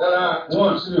that I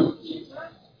once knew.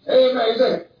 Amen. He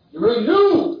said,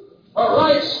 renew a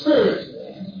right spirit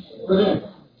within me.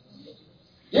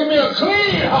 Give me a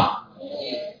clean heart.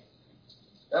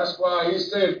 That's why he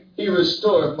said, he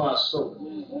restored my soul.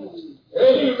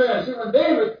 Amen. See, when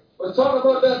David was talking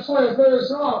about that 23rd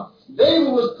Psalm,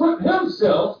 David was putting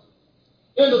himself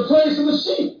in the place of the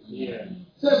sheep.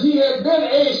 Says he had been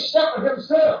a shepherd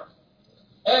himself.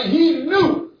 And he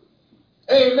knew,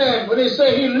 amen, when he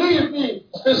said he leadeth me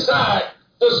beside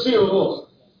the still water.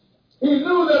 He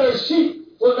knew that a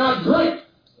sheep will not drink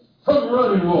from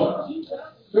running water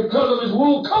because of his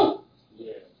wool coat.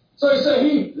 So he said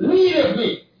he leadeth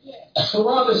me. So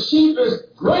while the sheep is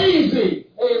grazing,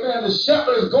 amen, the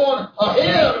shepherd is going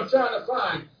ahead of trying to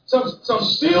find some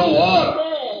still water.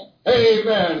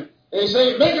 Amen. They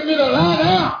say, making me to lie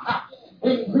down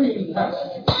in green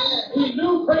pastures. He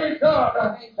knew, praise God,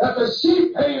 that the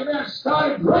sheep, amen,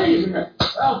 started grazing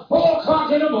about 4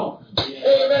 o'clock in the morning.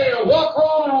 Amen. And walk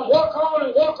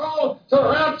on till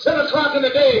around 10 o'clock in the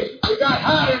day. It got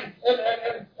hot and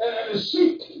the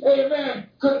sheep, amen,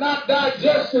 could not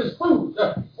digest his food.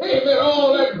 Amen.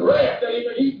 All that grass that he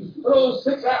been eating for those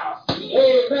 6 hours.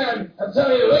 Amen. Until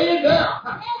he laid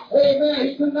down. Amen.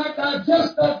 He could not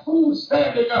digest that food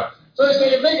standing up. So he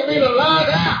said, making me to lie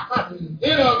down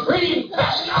in a green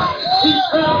pasture. He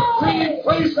found a green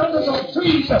place under some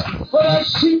trees for that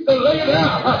sheep to lay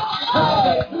down.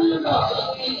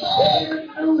 Hallelujah. David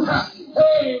knew,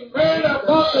 amen,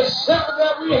 about the shepherd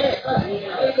that we have.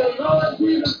 And the Lord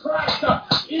Jesus Christ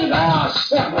is our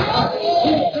shepherd.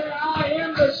 He said, I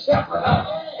am the shepherd.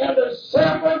 And the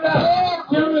shepherd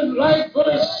gives his life for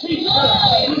the sheep. He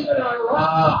said, I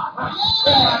rod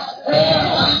and my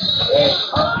tail is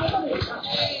coming.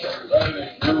 David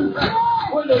knew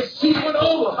when the sheep went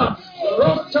over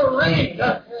rough terrain,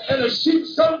 and the sheep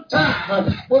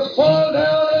sometimes would fall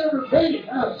down every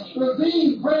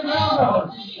ravine, bring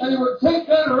out, and he would take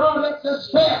that rod up the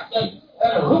staff and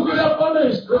hook it up under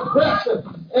his breast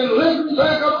and lift him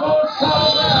back up on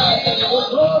side. And the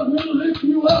Lord will lift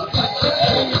you up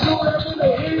and do whatever the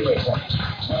enemy.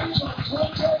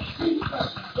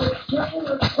 The shepherd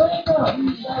and trainer and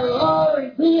Lord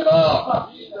and beat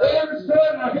off. David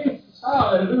said,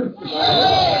 hallelujah.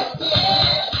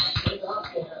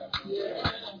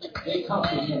 They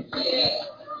comprehend.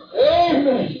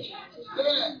 Amen.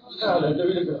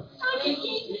 Hallelujah.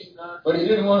 But he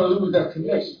didn't want to lose that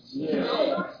connection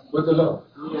with the Lord.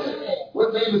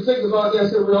 What made me think about that? I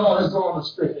said, we all have gone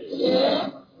astray.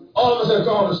 All of us have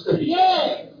gone astray.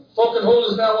 Folk and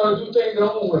holders now want to do things their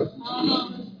own way.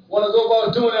 Want to go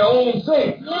about doing their own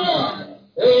thing.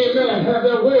 Amen. Have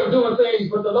their way of doing things,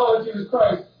 but the Lord Jesus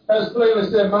Christ has plainly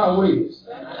said, my ways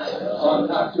are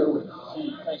not your ways.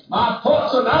 My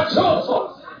thoughts are not your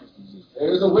thoughts.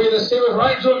 There's a way that seemeth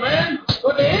right to a man,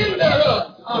 but the end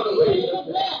thereof are the way.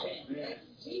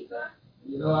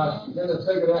 You know, I began to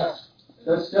think of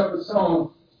that shepherd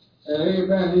song, and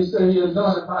amen, he said he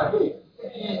anointed my head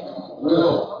with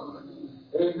oil.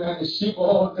 Amen, the sheep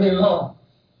all day long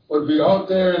would be out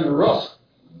there in the rough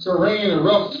terrain and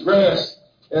rough grass,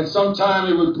 and sometimes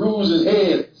he would bruise his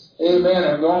head, amen,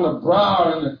 and on the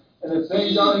brow and the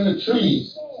things out in the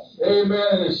trees, amen,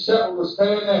 and the shepherd was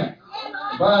standing there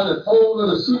by the fold of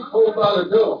the sheepfold by the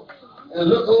door and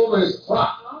look over his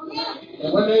flock.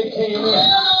 And when they came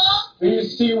in, he'd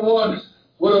see one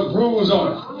with a bruise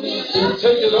on it. He'd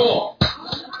take it off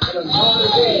and anoint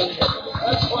his head.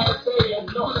 That's why I say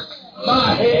anoint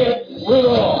my head with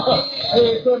oil.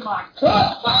 It's in my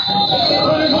cup.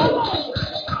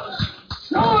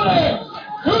 Surely,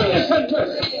 goodness and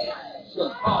mercy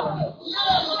shall follow me.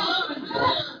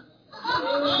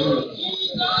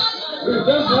 We're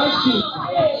just like sheep.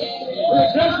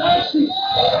 We're just like sheep.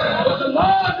 But the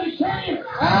Lord became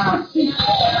our sheep.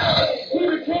 He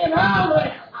became our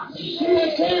lamb. He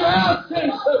became our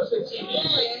sin substitute.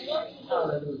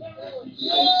 Hallelujah.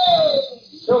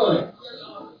 Surely.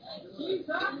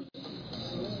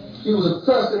 He was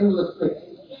oppressed and he was afflicted.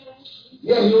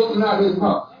 Yet he opened not his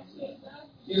mouth.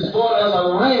 He was brought as a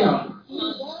lamb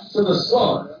to the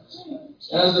slaughter.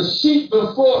 As a sheep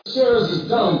before shears is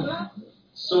dumb,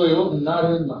 so he opened not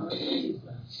his mouth.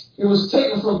 He was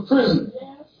taken from prison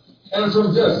and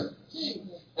from judgment.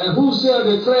 And who shall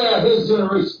declare his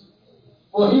generation?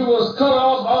 For he was cut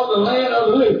off of the land of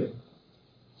the living.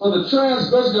 For the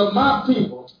transgression of my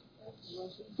people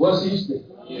was he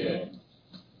stricken. Yeah.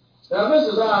 Now this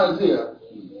is Isaiah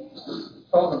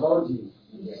talking about Jesus.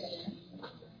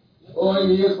 Oh,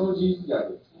 it is for Jesus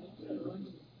got it.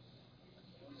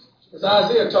 It's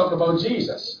Isaiah talking about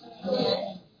Jesus.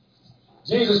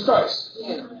 Jesus Christ.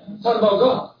 Talking about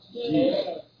God.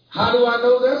 How do I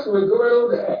know that? So we go right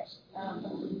over to Acts.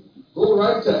 Go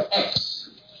right to Acts.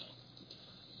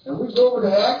 And we go over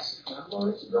to Acts. I'm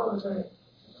going to let you go today.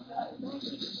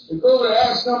 We go over to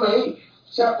Acts number 8,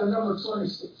 chapter number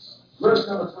 26, verse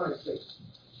number 26.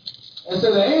 And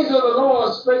so the angel of the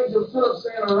Lord spake to Philip,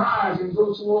 saying, Arise and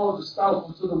go toward the south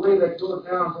unto the way that goeth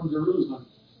down from Jerusalem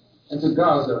into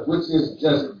Gaza, which is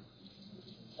desert.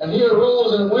 And he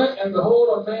arose and went, and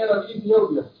behold, a man of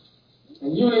Ethiopia,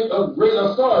 an eunuch of great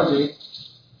authority,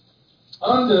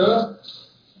 under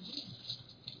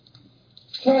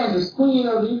Candace, queen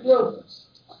of the Ethiopians,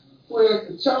 who had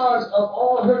the charge of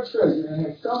all her treasure, and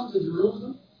had come to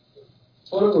Jerusalem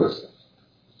for the worship.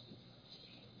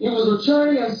 He was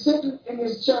returning and sitting in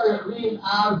his chariot reading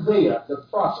Isaiah, the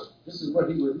prophet. This is what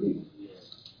he would read.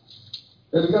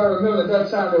 Because you got to remember, at that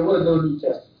time there was no New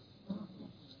Testament.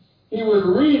 He was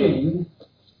reading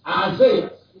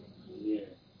Isaiah.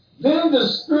 Then the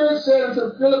Spirit said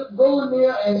unto Philip, Go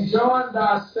near and join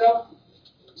thyself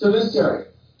to this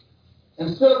chariot.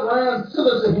 And Philip ran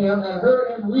thither to him and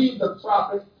heard him read the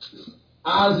prophet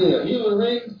Isaiah. He was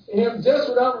reading him just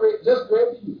what I read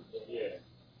to you.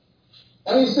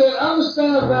 And he said,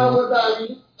 Understand thou what thou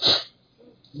read?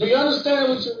 Do you understand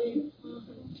what you read?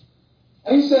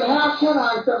 And he said, How can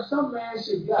I, except some man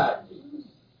should guide me,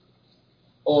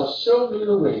 or show me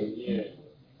the way,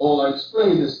 or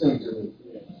explain this thing to me?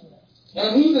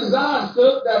 And he desired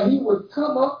Philip that he would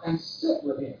come up and sit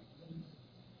with him.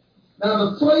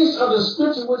 Now the place of the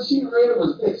scripture which he read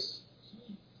was this.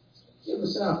 It would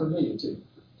sound familiar to you.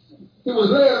 He was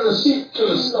led as a sheep to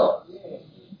the slaughter.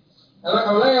 And like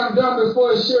a lamb dumb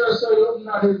before his shearer, so he opened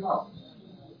not his mouth.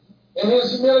 In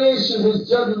his humiliation, his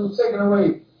judgment was taken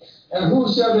away. And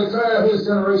who shall declare his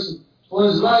generation? For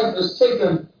his life is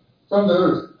taken from the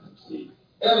earth.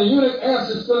 And the eunuch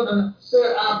answered Philip and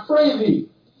said, I pray thee,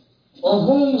 of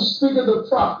whom speaketh the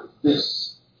prophet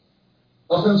this?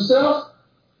 Of himself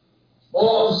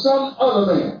or of some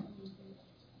other man?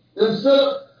 Then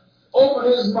Philip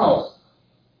opened his mouth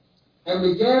and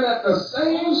began at the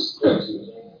same scripture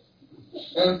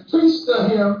and preached to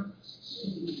him.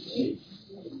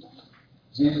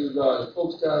 Jesus God. The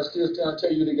folks still trying to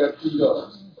tell you they got 3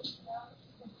 gods.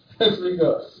 3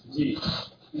 gods. Jesus.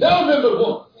 Never been but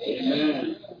one.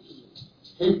 Amen.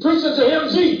 He preached to him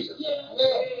Jesus.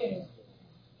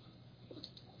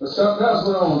 But something else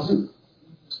went on too.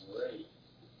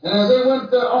 And as they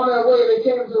went on their way, they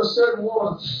came to a certain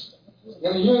water.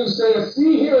 And the eunuch said,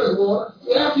 See, here is water.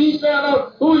 And after he found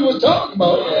out who he was talking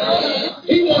about,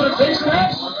 he wanted to take some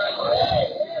action.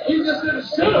 He just didn't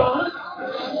sit on it.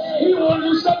 He wanted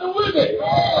to do something with it.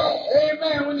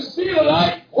 Amen. When you see the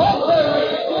light, walk there.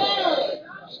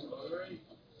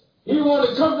 He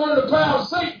wanted to come under the power of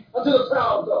Satan unto the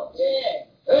power of God.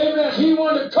 Amen. He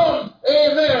wanted to come,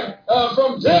 amen,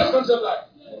 from death unto life.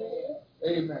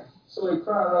 Amen. So he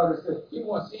cried out and said, he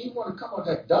wants to come out of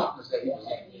that darkness that he was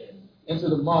in, into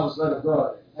the marvelous light of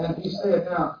God. And he said,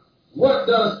 now, what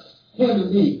does hinder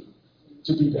me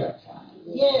to be baptized?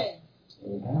 Yeah.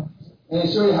 Amen. And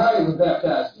he showed you how he was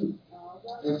baptized too.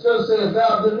 And Philip said, if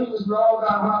thou believest with all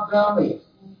thy heart, thou mayest.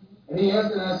 And he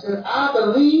answered and I said, I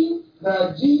believe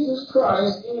that Jesus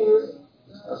Christ is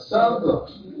the Son of God.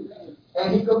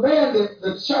 And he commanded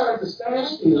the chariot to stand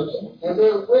still, and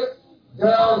they went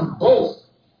down both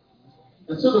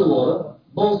into the water,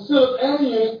 both Philip and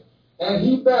him, and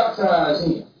he baptized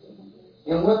him.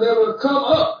 And when they were come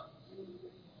up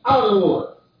out of the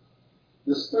water,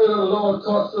 the Spirit of the Lord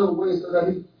caught Philip away so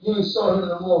that he saw him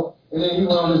no more, and then he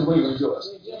went on his way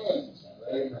rejoicing.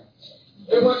 Amen.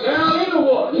 They went down in the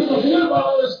water. He was here about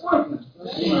all this working.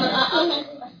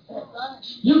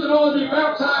 You can only be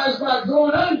baptized by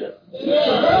going under.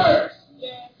 Yeah.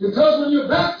 Because when you're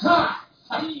baptized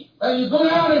and you go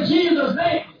down in Jesus'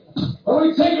 name, when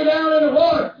we take you down in the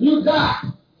water, you die.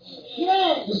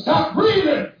 Yeah. You stop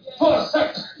breathing for a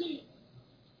second.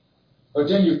 But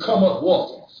then you come up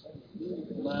walking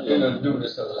in the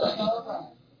newness of life.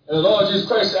 And the Lord Jesus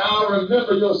Christ said, I'll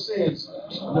remember your sins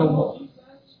no more.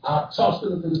 I'll toss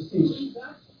them into the sea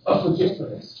of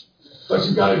forgetfulness. But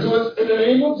you got to do it in the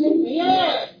name of Jesus.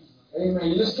 Yeah. Amen.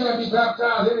 You just can't be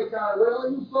baptized any kind of way.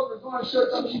 Well, you folks are going to church,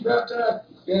 I'm going to be baptized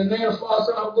in the name of the Father,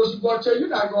 Son, and Holy Ghost. You're going to church. You're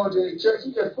not going to any church.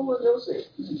 You're just fooling yourself.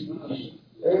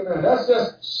 Amen. That's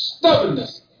just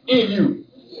stubbornness in you.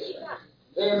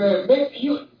 Amen.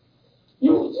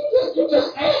 You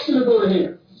just asking to go to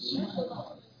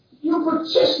hell. You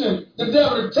petitioning the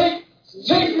devil to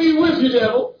take me with you,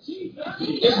 devil.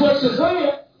 Is what you're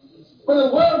saying. But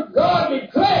the word of God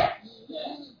declares.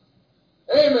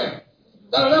 Amen.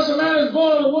 That unless a man is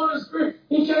born of the water and spirit,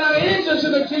 he cannot enter into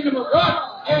the kingdom of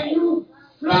God. And you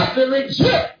flatly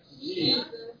reject. The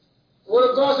word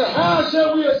of God says, how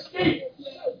shall we escape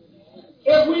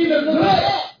if we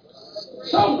neglect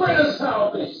so great a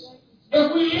salvation?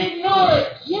 If we ignore it,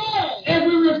 if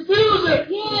we refuse it,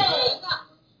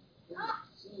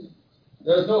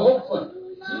 there's no hope for it.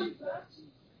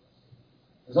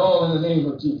 It's all in the name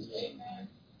of Jesus.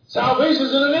 Salvation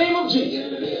is in the name of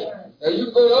Jesus. Now you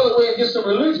can go the other way and get some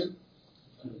religion,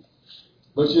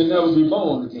 but you'll never be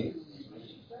born again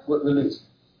with religion.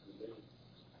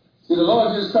 See, the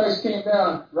Lord Jesus Christ came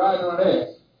down riding on an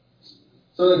ass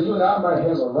so that you and I might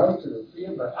have a right to the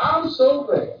freedom. But I'm so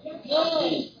glad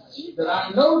that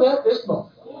I know that this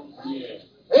moment.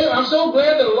 Hey, I'm so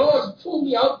glad that the Lord pulled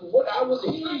me out from what I was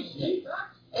in.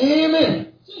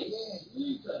 Amen.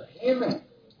 Amen.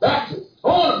 Baptist,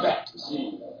 born a Baptist.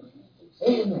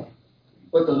 Amen.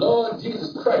 But the Lord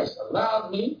Jesus Christ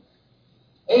allowed me,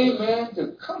 amen,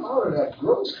 to come out of that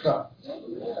gross cup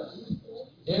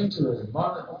into his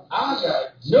mother. I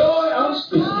got joy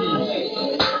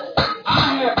unspeakable.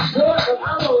 I have joy, but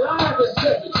I'm alive as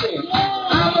such a thing.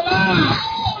 I'm alive.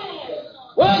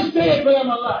 What's dead, but I'm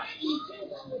alive.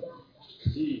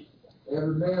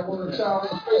 Every man, woman, child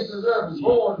on the face of the earth is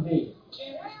born dead.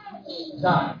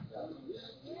 Dying.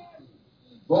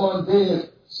 Born dead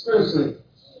spiritually.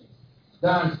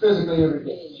 Dying physically every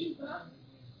day.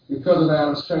 Because of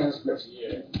Adam's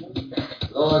transgression.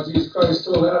 Lord Jesus Christ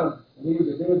told Adam, and he was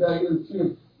the day that he was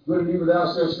killed, good and evil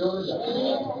thou shalt surely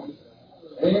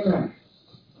die. Amen.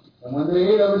 And when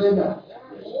they ate of it, they died.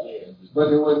 But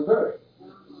they weren't buried.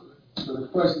 So the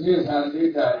question is, how did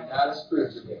they die? They died a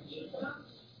spiritual death.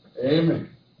 Amen.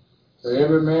 So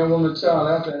every man, woman, child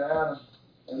after Adam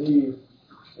and Eve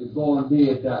is born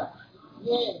dead, die.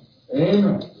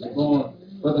 Amen. They're born.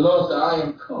 But the Lord said, I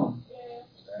am come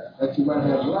that you might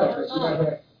have life, that you might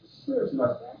have spiritual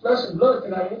life. Flesh and blood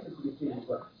cannot enter to the kingdom of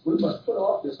God. We must put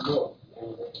off this world.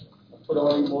 Put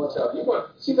on immortality. You want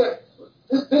see that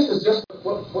this is just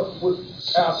what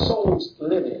our souls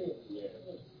live in.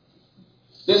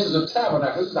 This is a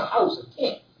tabernacle. This is a house, a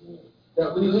tent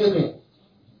that we live in.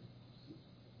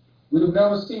 We've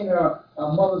never seen our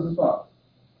mothers and fathers,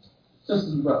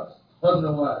 sisters and brothers, husband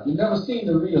and wives. We've never seen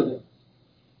the real them.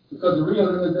 Because the real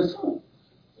them is this home.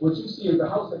 What you see is the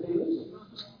house that they live in.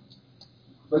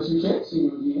 But you can't see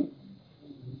them again.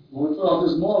 When we put off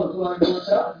this morning, put on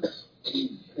immortality.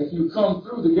 If you come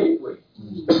through the gateway.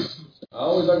 I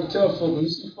always like to tell folks, when you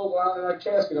see folk around in that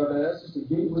casket out there, that's just the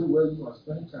gateway where you want to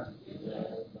spend time.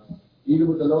 Either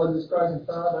with the Lord Jesus Christ in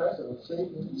paradise or with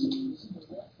Satan in Jesus.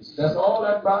 That's all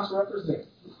that box represents.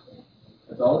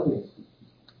 That's all it is.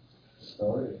 That's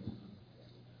all it is.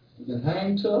 You can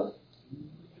hang tough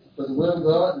for the will of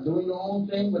God and do your own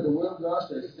thing, but the will of God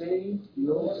says, save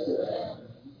yourself.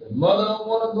 If mother don't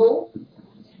want to go,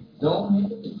 don't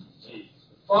make it.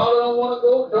 Father don't want to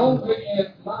go, don't get in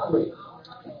my way.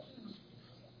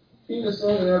 Peter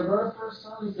said in that very first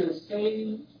time, he said,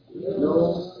 save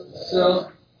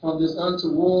yourself from this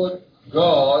untoward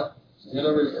God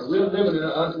generation. We're living in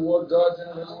an untoward God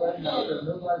generation right now. There's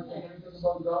nobody think anything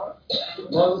about God.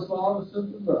 Mother's father,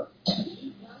 sister, brother.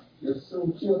 If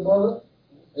someone kill mother,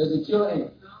 as they kill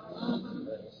aunt.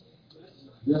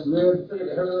 Just read the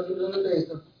heard the other day.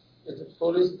 If the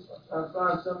police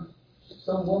find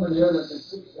some woman there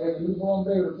that's a newborn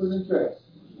baby to put in trash.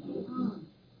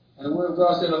 And the word of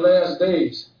God said in the last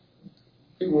days,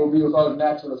 people will be without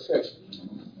natural affection.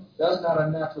 That's not a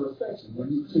natural affection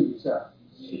when you kill your child.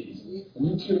 When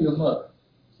you kill your mother,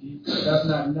 that's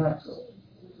not natural.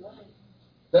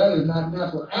 That is not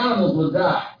natural. Animals will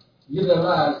die, give their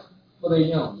lives for their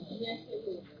young.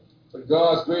 But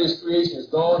God's greatest creation is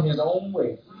going his own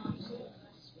way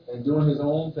and doing his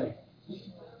own thing.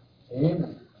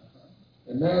 Amen.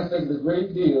 And man thinks it's a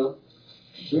great deal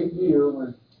when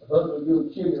the husband will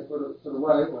give a kid for the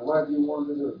wife, or wife you want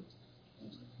to do it.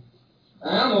 An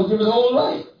animal give his whole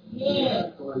life.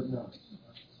 Yeah. For his young.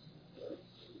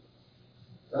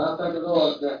 So I thank the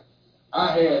Lord that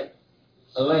I had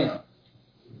a lamb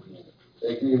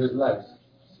that gave his life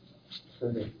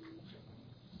for me.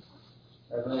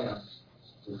 That lamb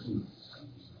was Jesus.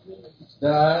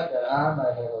 Died that I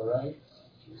might have a right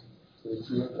to the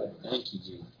tree of life. Thank you,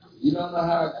 Jesus. You don't know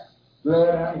how glad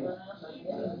I am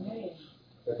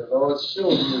that the Lord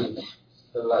showed me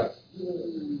the light.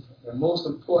 And most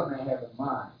important, I had the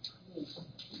mind.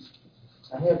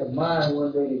 I had the mind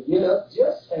one day to get up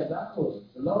just as I was.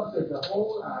 The Lord said,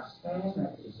 behold, I stand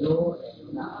at the door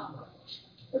and knock.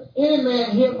 If any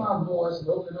man hear my voice and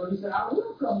open the door, he said, I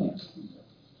will come in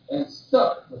and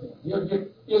sup with him. He'll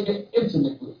get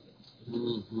intimate with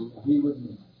him. And he with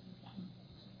me.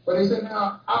 But he said,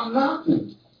 now, I'm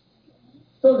knocking.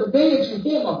 So the day that you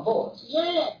hear my voice,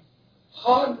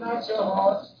 harden not your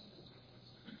heart,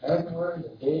 as it were in the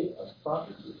day of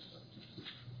prophecy.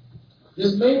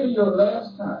 This may be your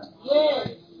last time.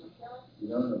 Yes. You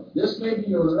don't know. This may be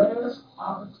your last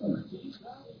opportunity.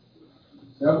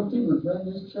 Several people have been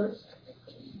in this church,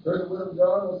 heard the word of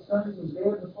God, or Sunday was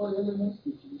dead before the end of next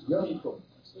week. Young people.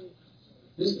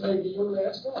 This may be your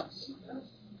last chance.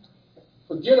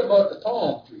 Forget about the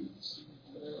palm trees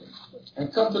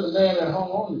and come to the man that hung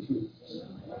on the tree.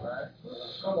 Right?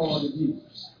 Come on to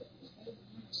Jesus.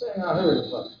 Sing, I heard it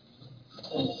from you.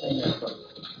 Sing that from you.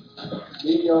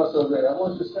 Be also ready. I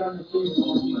want you to stand the feet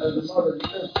as the mother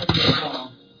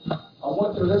I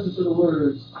want you to listen to the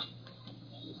words.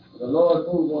 The Lord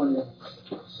move on you.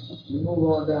 You move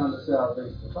on down to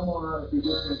salvation. Come on out if you're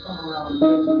listening. Come on out and get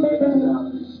to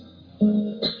salvation.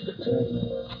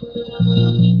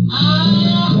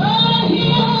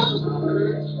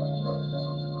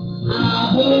 I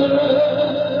heard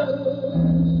him.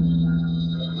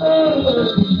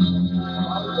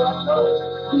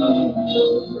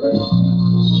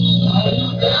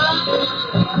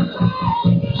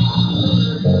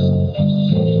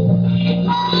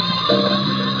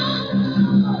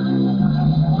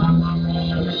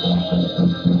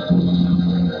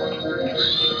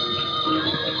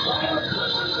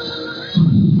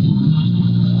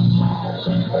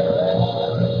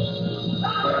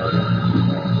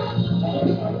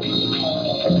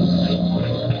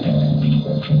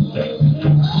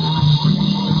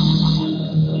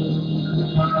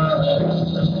 I